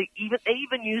 They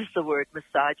even use the word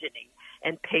misogyny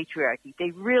and patriarchy.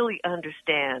 They really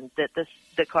understand that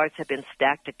the cards have been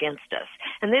stacked against us,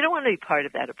 and they don't want to be part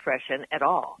of that oppression at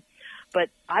all. But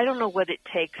I don't know what it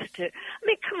takes to. I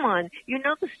mean, come on,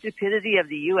 the stupidity of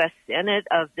the U.S. Senate,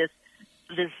 of this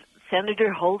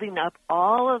senator holding up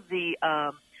all of the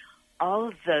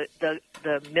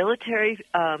military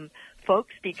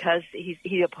folks because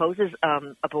he opposes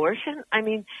abortion. I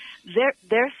mean,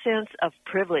 their sense of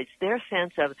privilege, their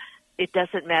sense of it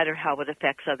doesn't matter how it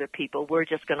affects other people. We're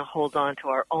just going to hold on to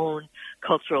our own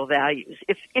cultural values.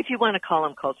 If you want to call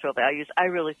them cultural values, I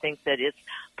really think that it's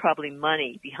probably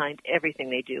money behind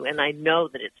everything they do, and I know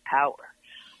that it's power.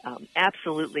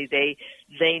 Absolutely, they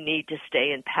need to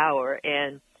stay in power,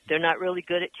 and they're not really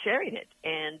good at sharing it.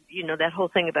 And that whole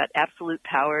thing about absolute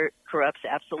power corrupts.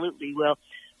 Absolutely. Well,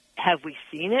 have we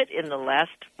seen it in the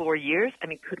last 4 years? I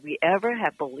mean, could we ever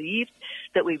have believed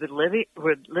that we're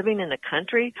living in a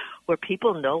country where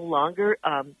people no longer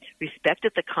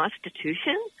respected the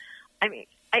Constitution? I mean,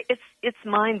 it's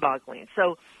mind-boggling.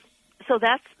 So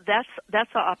that's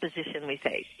the opposition we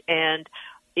face, and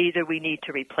either we need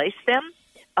to replace them,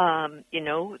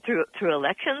 through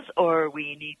elections, or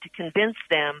we need to convince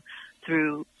them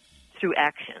through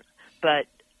action. But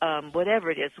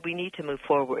whatever it is, we need to move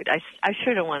forward. I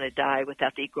sure don't want to die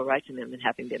without the Equal Rights Amendment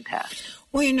having been passed.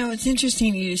 Well, it's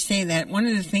interesting you say that. One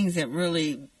of the things that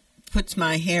really puts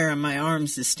my hair on my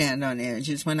arms to stand on edge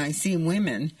is when I see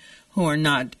women who are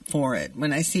not for it,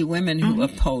 when I see women who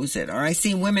oppose it, or I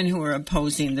see women who are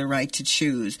opposing the right to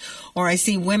choose, or I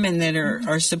see women that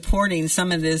are supporting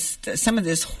some of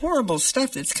this horrible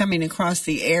stuff that's coming across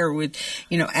the air with,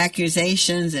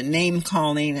 accusations and name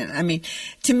calling. And I mean,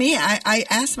 to me, I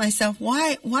ask myself,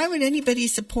 why would anybody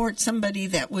support somebody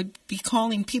that would be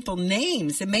calling people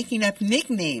names and making up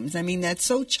nicknames? I mean, that's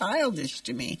so childish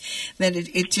to me that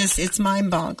it just It's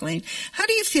mind-boggling. How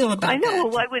do you feel about that? I know.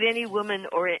 Why would any woman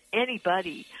or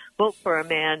anybody vote for a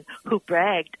man who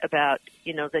bragged about,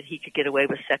 that he could get away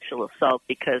with sexual assault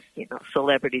because,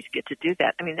 celebrities get to do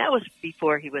that? I mean, that was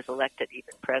before he was elected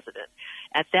even president.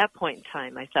 At that point in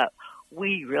time, I thought,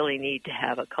 we really need to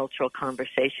have a cultural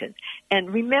conversation.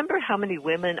 And remember how many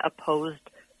women opposed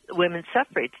women's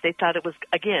suffrage. They thought it was,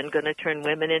 again, going to turn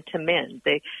women into men.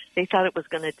 They thought it was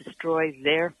going to destroy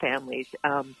their families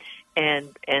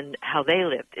and how they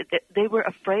lived. They were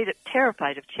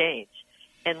terrified of change.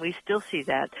 And we still see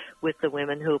that with the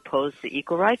women who oppose the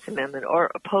Equal Rights Amendment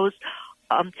or oppose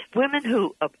women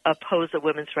who oppose a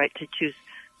woman's right to choose.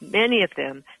 Many of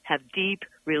them have deep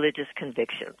religious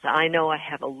convictions. I know I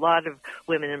have a lot of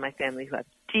women in my family who have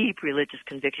deep religious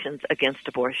convictions against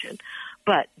abortion.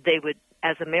 But they would,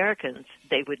 as Americans,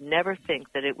 they would never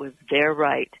think that it was their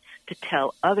right to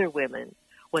tell other women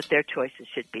what their choices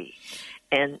should be.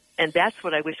 And that's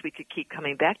what I wish we could keep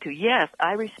coming back to. Yes,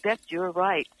 I respect your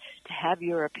right to have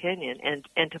your opinion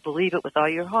and to believe it with all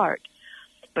your heart.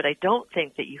 But I don't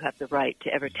think that you have the right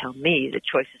to ever tell me the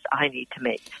choices I need to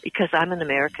make, because I'm an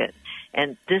American.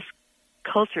 And this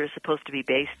culture is supposed to be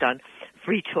based on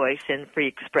free choice and free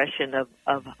expression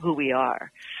of who we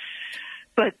are.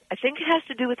 But I think it has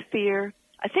to do with fear.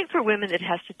 I think for women it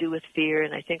has to do with fear,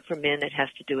 and I think for men it has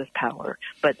to do with power.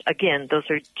 But again, those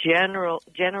are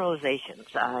generalizations.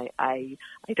 I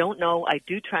don't know. I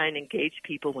do try and engage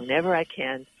people whenever I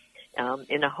can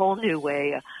in a whole new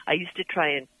way. I used to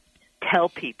try and tell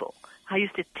people. I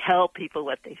used to tell people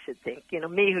what they should think.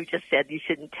 Me who just said you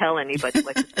shouldn't tell anybody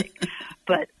what to think.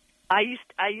 But I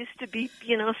used to be,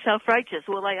 self-righteous.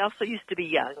 Well, I also used to be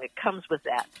young. It comes with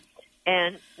that.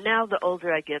 And now the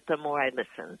older I get, the more I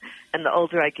listen. And the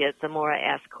older I get, the more I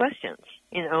ask questions.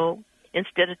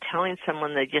 Instead of telling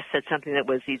someone they just said something that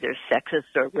was either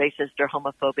sexist or racist or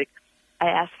homophobic, I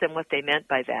ask them what they meant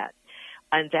by that.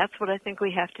 And that's what I think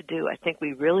we have to do. I think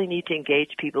we really need to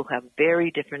engage people who have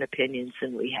very different opinions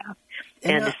than we have.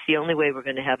 And it's the only way we're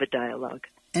going to have a dialogue.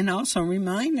 And also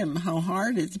remind them how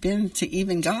hard it's been to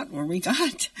even got where we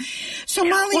got. So,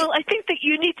 Molly... Well, I think that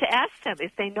you need to ask them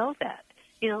if they know that.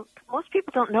 Most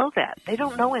people don't know that. They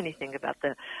don't know anything about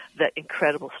the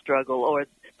incredible struggle or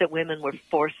that women were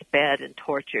force-fed and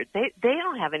tortured. They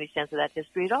don't have any sense of that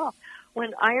history at all.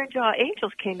 When Iron Jaw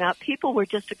Angels came out, people were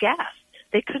just aghast.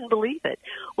 They couldn't believe it.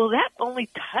 Well, that only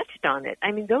touched on it.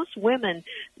 I mean, those women,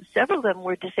 several of them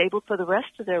were disabled for the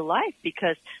rest of their life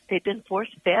because they'd been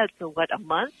force-fed for, a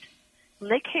month? When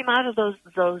they came out of those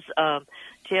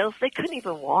jails, they couldn't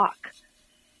even walk.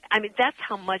 I mean, that's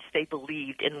how much they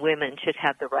believed in women should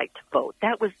have the right to vote.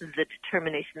 That was the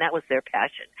determination. That was their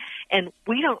passion. And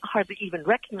we don't hardly even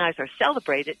recognize or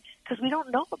celebrate it because we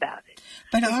don't know about it.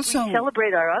 But also... We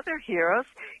celebrate our other heroes.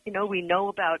 We know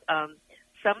about...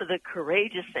 some of the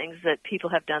courageous things that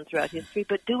people have done throughout history,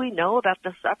 but do we know about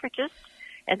the suffragists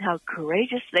and how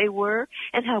courageous they were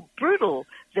and how brutal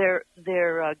their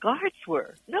guards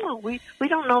were? No, we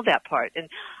don't know that part. And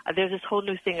there's this whole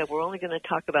new thing of we're only going to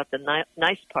talk about the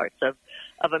nice parts of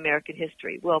American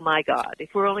history. Well, my God,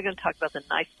 if we're only going to talk about the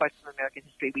nice parts of American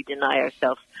history, we deny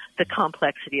ourselves the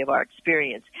complexity of our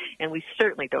experience. And we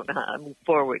certainly don't know how to move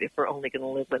forward if we're only going to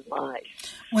live in lies.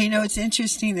 Well, it's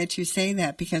interesting that you say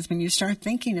that because when you start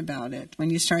thinking about it,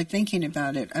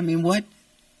 I mean, what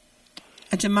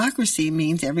a democracy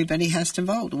means everybody has to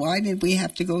vote. Why did we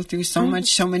have to go through so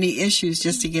many issues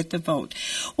just to get the vote?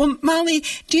 Well, Molly,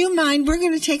 do you mind? We're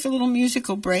going to take a little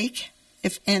musical break.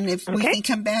 If we can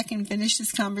come back and finish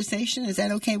this conversation, is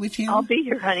that okay with you? I'll be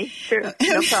here, honey. Sure,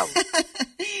 no problem.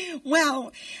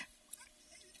 Well,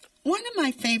 one of my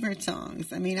favorite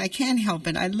songs, I mean, I can't help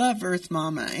it. I love Earth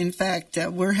Mama. In fact,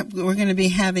 we're going to be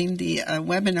having the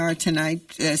webinar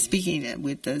tonight, speaking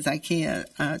with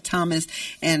Zykia Thomas,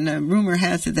 and rumor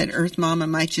has it that Earth Mama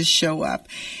might just show up.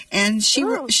 And she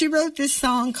wrote this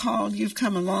song called "You've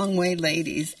Come a Long Way,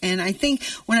 Ladies." And I think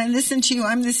when I listen to you,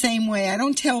 I'm the same way. I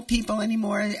don't tell people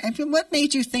anymore. I feel, what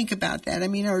made you think about that? I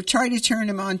mean, or try to turn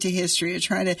them on to history, or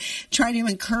try to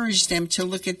encourage them to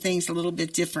look at things a little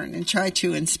bit different and try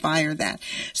to inspire that.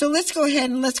 So let's go ahead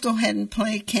and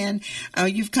play, Ken.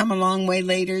 You've Come a Long Way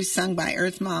Later, sung by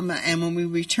Earth Mama. And when we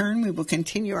return, we will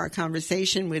continue our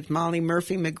conversation with Molly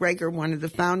Murphy MacGregor, one of the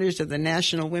founders of the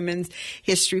National Women's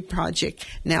History Project,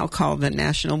 now called the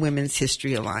National Women's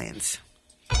History Alliance.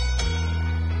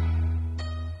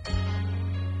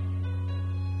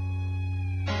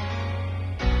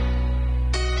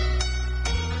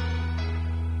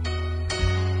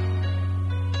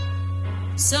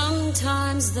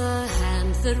 Sometimes the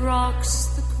hand that rocks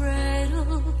the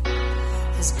cradle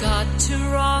has got to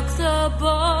rock the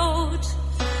boat.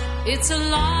 It's a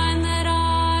line that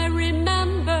I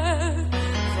remember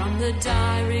from the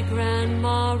diary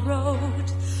Grandma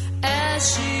wrote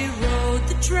as she rode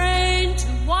the train to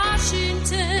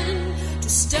Washington to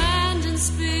stand and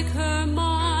speak her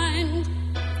mind.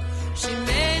 She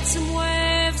made some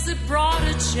waves that brought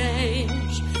a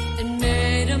change and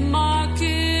made a mark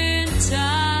in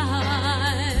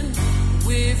time.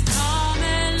 We've come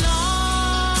a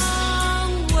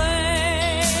long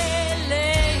way,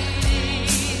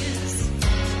 ladies,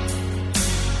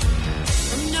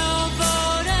 from no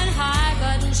vote and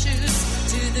high-button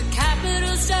shoes to the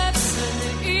Capitol steps and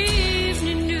the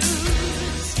evening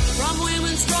news. From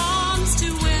women's wrongs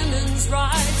to women's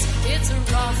rights, it's a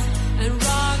rough and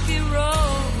rocky road.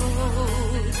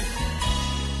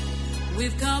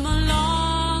 We've come a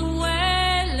long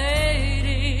way,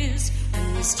 ladies,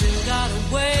 and we still got a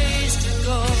ways to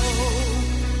go.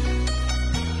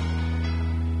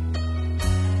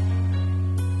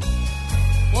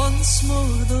 Once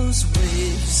more those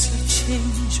waves of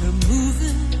change are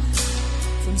moving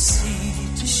from sea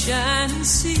to shining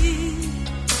sea.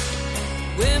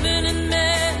 Women and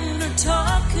men are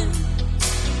talking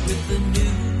with a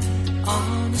new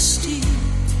honesty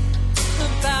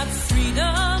about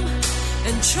freedom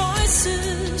and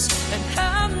choices and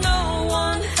how no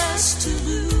one has to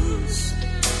lose.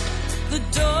 The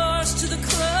doors to the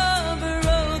club are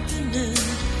opening.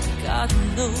 God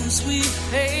knows we've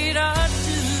paid our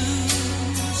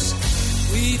dues.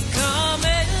 We've come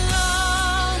a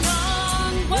long,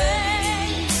 long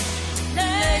way,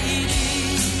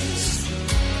 ladies,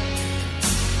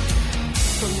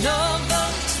 from no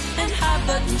vote and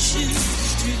high-button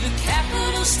shoes to the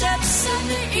Capitol steps and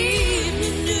the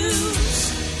evening news.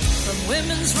 From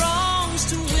women's wrongs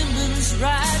to women's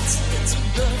rights, it's a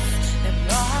rough and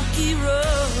rocky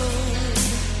road.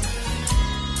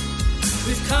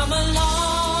 We've come a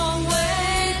long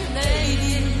way,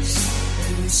 ladies,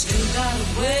 and we've still got a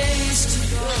ways to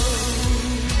go.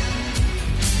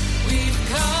 We've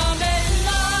come a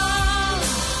long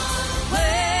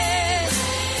way,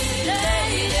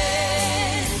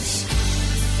 ladies,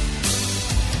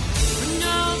 from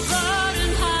no vote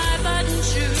and high-button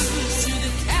shoes to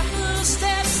the Capitol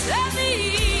steps and the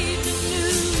evening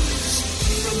news.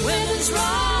 From women's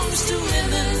wrongs to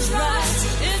women's rights,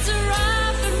 it's a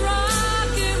rough and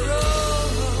rocky road.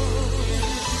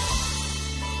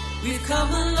 We've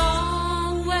come a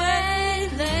long way,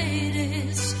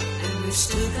 ladies, and we've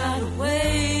still got a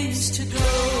ways to go.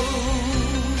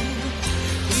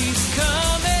 We've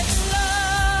come a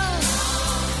long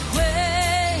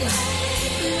way,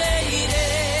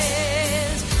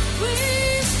 ladies.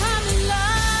 We've come a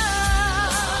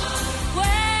long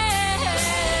way,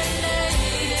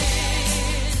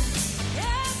 ladies.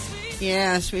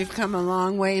 Yes, we've come a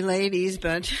long way, ladies,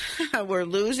 but we're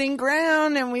losing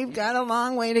ground and we've got a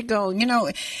long way to go. You know,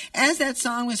 as that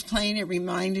song was playing, it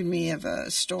reminded me of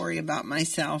a story about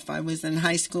myself. I was in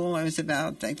high school. I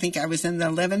think I was in the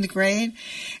 11th grade,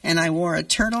 and I wore a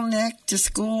turtleneck to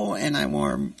school, and I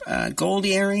wore gold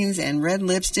earrings and red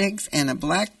lipsticks and a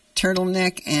black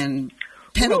turtleneck and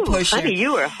pedal pusher. Honey,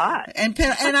 you were hot. And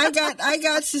I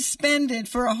got suspended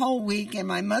for a whole week, and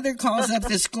my mother calls up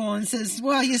the school and says,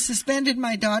 "Well, you suspended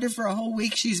my daughter for a whole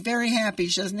week. She's very happy.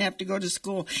 She doesn't have to go to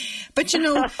school." But, you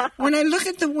know, when I look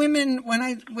at the women, when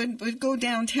I would go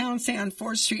downtown, say on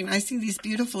 4th Street, and I see these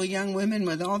beautiful young women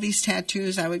with all these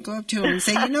tattoos, I would go up to them and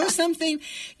say, "You know something?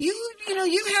 You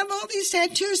have all these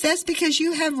tattoos. That's because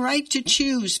you have right to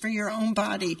choose for your own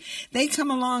body. They come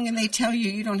along and they tell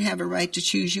you you don't have a right to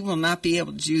choose. You will not be able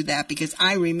to do that," because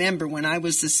I remember when I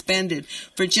was suspended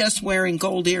for just wearing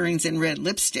gold earrings and red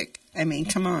lipstick. I mean,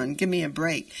 come on, give me a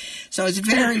break. So it's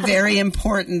very, very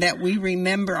important that we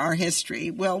remember our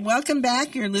history. Well, welcome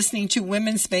back. You're listening to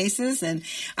Women's Spaces, and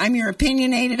I'm your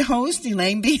opinionated host,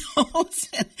 Elaine B. Holtz.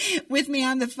 And with me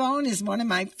on the phone is one of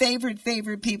my favorite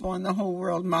people in the whole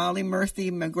world, Molly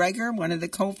Murphy MacGregor, one of the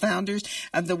co-founders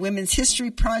of the Women's History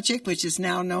Project, which is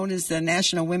now known as the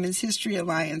National Women's History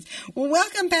Alliance. Well,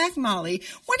 welcome back, Molly.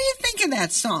 What do you think of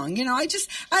that song? You know, I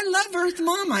love Earth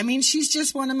Mama. I mean, she's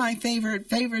just one of my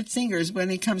favorite singers when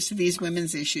it comes to these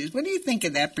women's issues. What do you think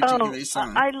of that particular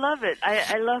song? I love it.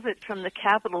 I love it from the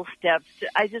Capitol steps.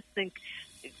 I just think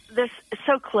this is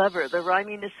so clever. The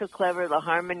rhyming is so clever. The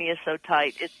harmony is so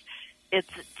tight. It's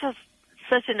just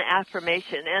such an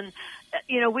affirmation. And,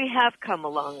 you know, we have come a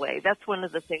long way. That's one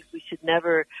of the things we should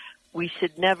never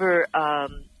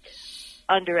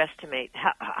underestimate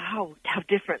how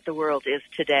different the world is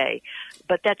today.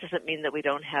 But that doesn't mean that we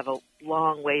don't have a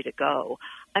long way to go.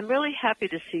 I'm really happy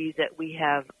to see that we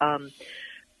have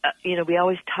we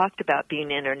always talked about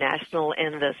being international,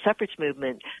 and the suffrage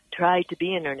movement tried to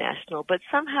be international, but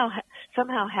somehow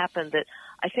happened that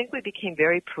I think we became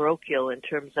very parochial in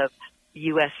terms of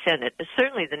U.S. Senate.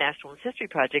 Certainly the National Women's History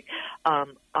Project,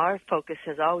 our focus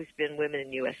has always been women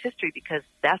in U.S. history because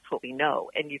that's what we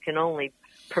know, and you can only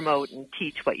promote and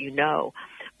teach what you know.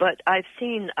 But I've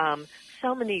seen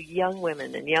so many young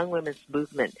women and young women's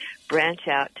movement branch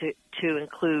out to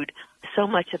include so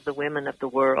much of the women of the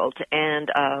world.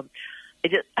 And I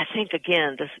think,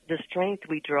 again, the strength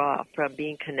we draw from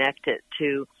being connected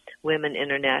to women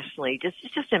internationally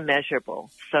it's just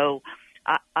immeasurable. So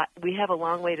we have a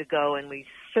long way to go, and we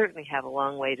certainly have a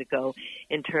long way to go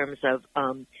in terms of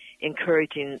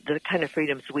encouraging the kind of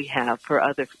freedoms we have for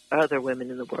other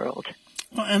women in the world.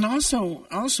 Well, and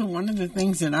also one of the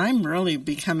things that I'm really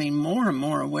becoming more and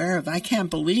more aware of, I can't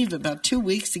believe about 2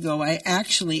 weeks ago I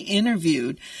actually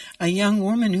interviewed a young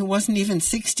woman who wasn't even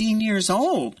 16 years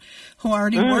old, who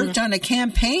already worked on a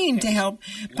campaign to help.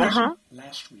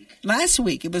 Last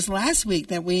week. It was last week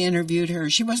that we interviewed her.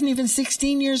 She wasn't even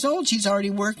 16 years old. She's already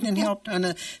worked and helped on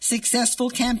a successful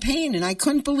campaign, and I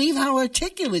couldn't believe how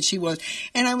articulate she was.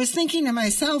 And I was thinking to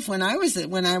myself, when I was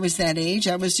that age,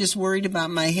 I was just worried about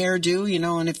my hairdo,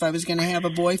 and if I was going to have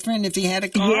a boyfriend, if he had a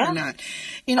car or not.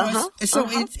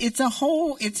 It's a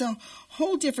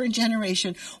whole different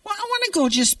generation. Well, I want to go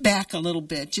just back a little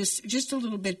bit, just a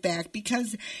little bit back,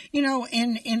 because in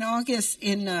August,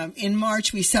 in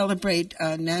March, we celebrate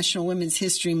National Women's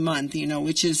History Month,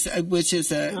 which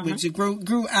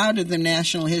grew out of the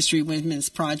National History Women's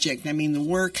Project. I mean, the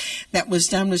work that was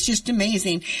done was just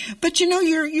amazing. But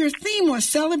your theme was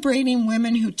celebrating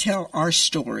women who tell our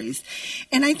stories,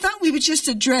 and I thought we would just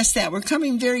address that. We're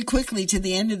coming very quickly to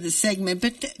the end of the segment,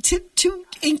 but to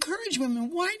encourage women,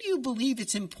 why do you believe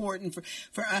it's important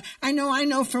for I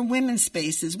know for Women's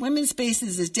Spaces. Women's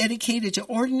Spaces is dedicated to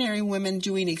ordinary women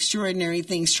doing extraordinary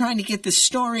things, trying to get the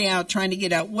story out, trying to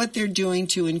get out what they're doing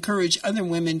to encourage other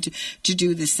women to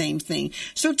do the same thing.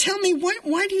 So tell me,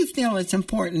 why do you feel it's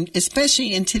important,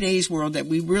 especially in today's world, that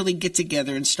we really get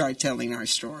together and start telling our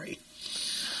story?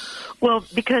 Well,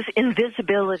 because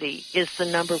invisibility is the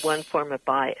number one form of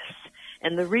bias.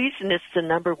 And the reason it's the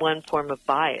number one form of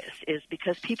bias is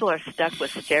because people are stuck with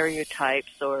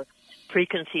stereotypes or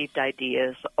preconceived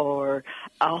ideas or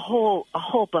a whole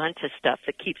bunch of stuff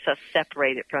that keeps us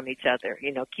separated from each other,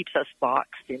 keeps us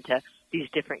boxed into these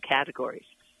different categories.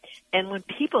 And when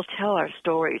people tell our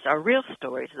stories, our real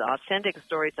stories, the authentic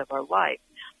stories of our life,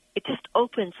 it just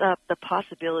opens up the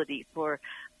possibility for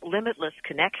limitless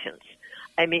connections.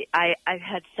 I mean, I've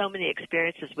had so many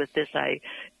experiences with this.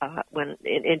 When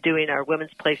in doing our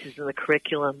women's places in the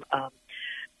curriculum,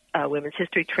 women's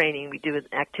history training, we do an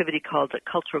activity called a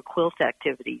cultural quilt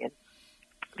activity, and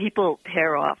people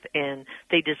pair off and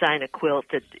they design a quilt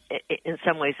that, in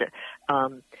some ways,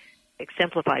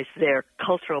 exemplifies their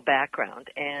cultural background.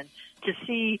 And to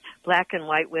see black and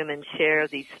white women share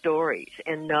these stories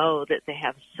and know that they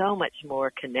have so much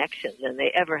more connection than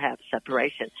they ever have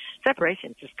separation.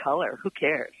 Separation is just color. Who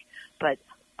cares? But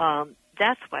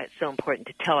that's why it's so important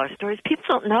to tell our stories. People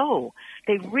don't know.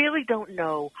 They really don't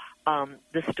know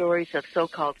the stories of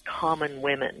so-called common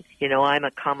women. I'm a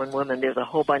common woman. There's a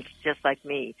whole bunch just like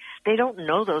me. They don't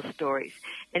know those stories.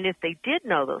 And if they did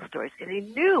know those stories, if they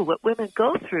knew what women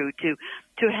go through to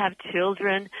have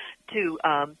children, to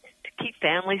keep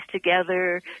families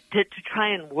together, to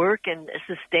try and work and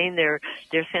sustain their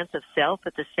sense of self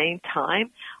at the same time,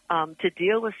 to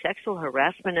deal with sexual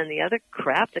harassment and the other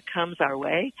crap that comes our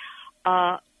way,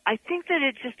 I think that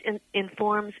it just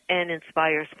informs and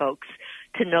inspires folks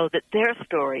to know that their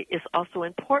story is also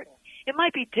important. It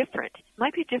might be different. It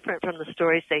might be different from the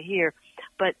stories they hear,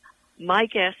 but my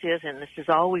guess is, and this has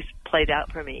always played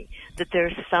out for me, that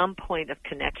there's some point of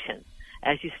connection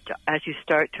as you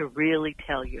start to really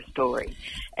tell your story.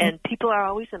 And people are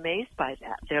always amazed by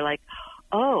that. They're like,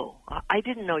 oh, I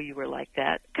didn't know you were like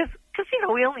that. Because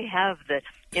we only have the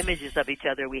images of each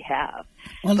other we have.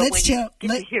 Well, but when you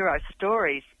get to hear our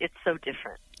stories, it's so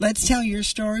different. Let's tell your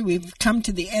story. We've come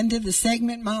to the end of the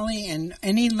segment, Molly, and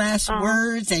any last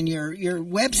words and your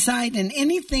website and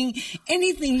anything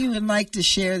you would like to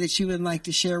share that you would like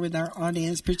to share with our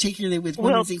audience, particularly with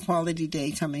Women's Equality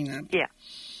Day coming up. Yeah.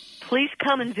 Please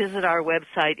come and visit our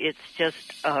website. It's just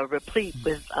replete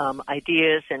with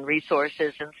ideas and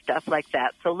resources and stuff like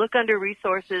that. So look under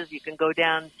resources. You can go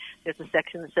down. There's a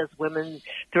section that says Women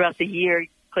throughout the year.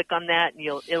 Click on that, and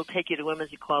it'll take you to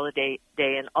Women's Equality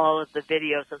Day and all of the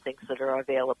videos and things that are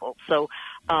available. So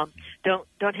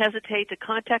don't hesitate to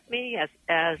contact me.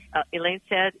 As Elaine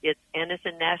said, it's N as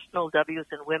in National, W as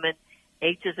in Women,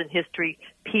 H is in history,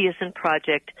 P is in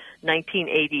project,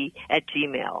 1980 at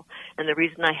Gmail. And the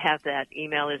reason I have that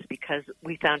email is because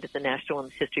we founded the National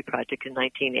Women's History Project in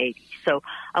 1980. So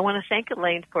I want to thank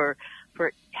Elaine for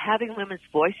having women's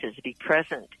voices be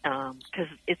present, because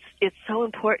it's so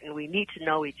important. We need to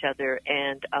know each other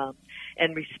and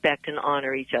respect and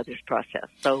honor each other's process.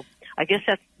 So I guess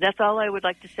that's all I would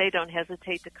like to say. Don't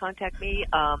hesitate to contact me.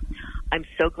 I'm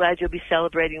so glad you'll be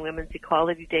celebrating Women's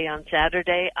Equality Day on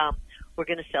Saturday. We're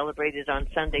going to celebrate it on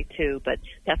Sunday too, but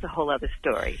that's a whole other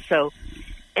story. So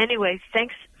anyway,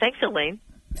 thanks Elaine.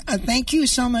 Thank you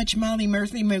so much, Molly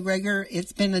Murphy MacGregor.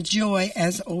 It's been a joy,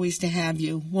 as always, to have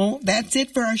you. Well, that's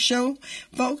it for our show,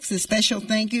 folks. A special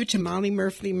thank you to Molly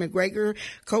Murphy MacGregor,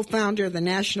 co-founder of the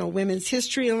National Women's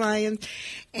History Alliance,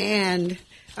 and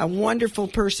a wonderful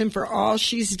person for all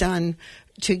she's done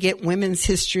to get women's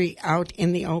history out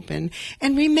in the open.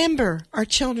 And remember, our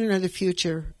children are the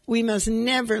future. We must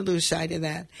never lose sight of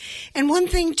that. And one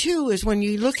thing, too, is when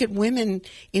you look at women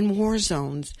in war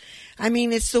zones, I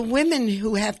mean, it's the women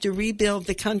who have to rebuild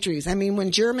the countries. I mean,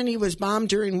 when Germany was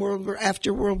bombed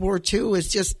after World War II, was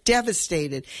just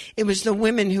devastated. It was the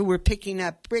women who were picking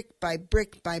up brick by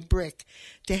brick by brick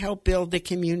to help build the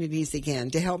communities again,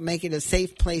 to help make it a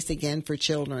safe place again for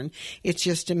children. It's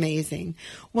just amazing.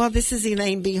 Well, this is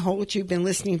Elaine B. Holt. You've been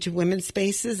listening to Women's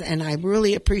Spaces, and I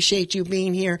really appreciate you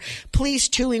being here. Please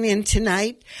tune in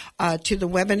tonight to the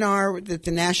webinar that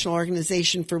the National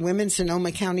Organization for Women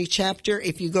Sonoma County Chapter.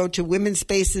 If you go to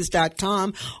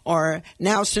womenspaces.com or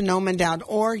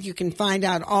nowsonoma.org, you can find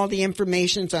out all the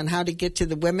information on how to get to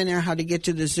the webinar, how to get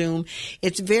to the Zoom.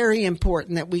 It's very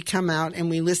important that we come out and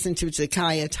we listen to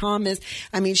Zakiya Thomas.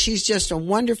 I mean, she's just a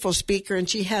wonderful speaker, and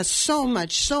she has so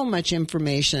much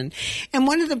information. And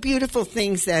one of the beautiful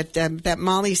things that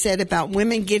Molly said about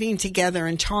women getting together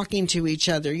and talking to each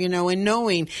other, and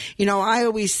knowing, I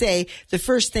always say, the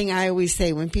first thing I always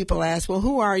say when people ask, well,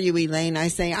 who are you, Elaine? I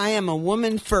say, I am a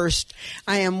woman first.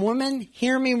 I am woman,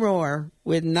 hear me roar,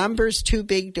 with numbers too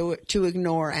big to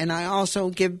ignore, and I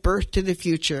also give birth to the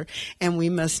future, and we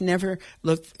must never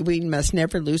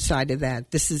lose sight of that.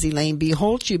 This is Elaine B.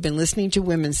 Holt. You've been listening to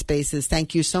Women's Spaces.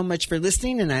 Thank you so much for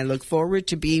listening, and I look forward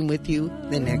to being with you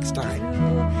the next time.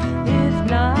 If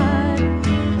not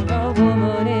a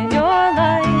woman in your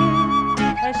life,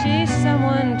 she's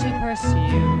someone to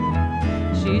pursue.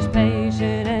 She's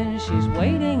patient and she's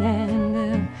waiting,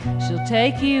 and she'll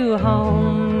take you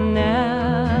home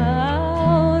now.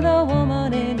 The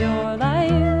woman in your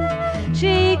life,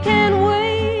 she can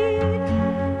wait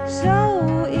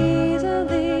so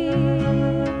easily.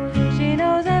 She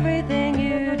knows everything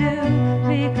you do,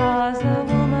 because the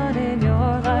woman in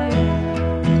your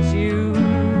life is you.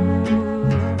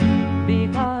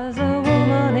 Because the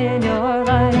woman in your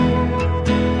life,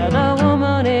 the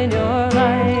woman in your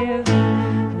life,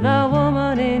 the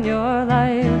woman in your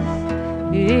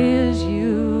life is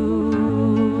you.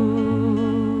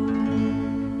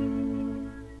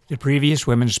 The previous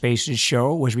Women's Spaces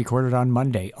show was recorded on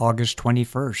Monday, August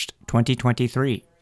 21st, 2023.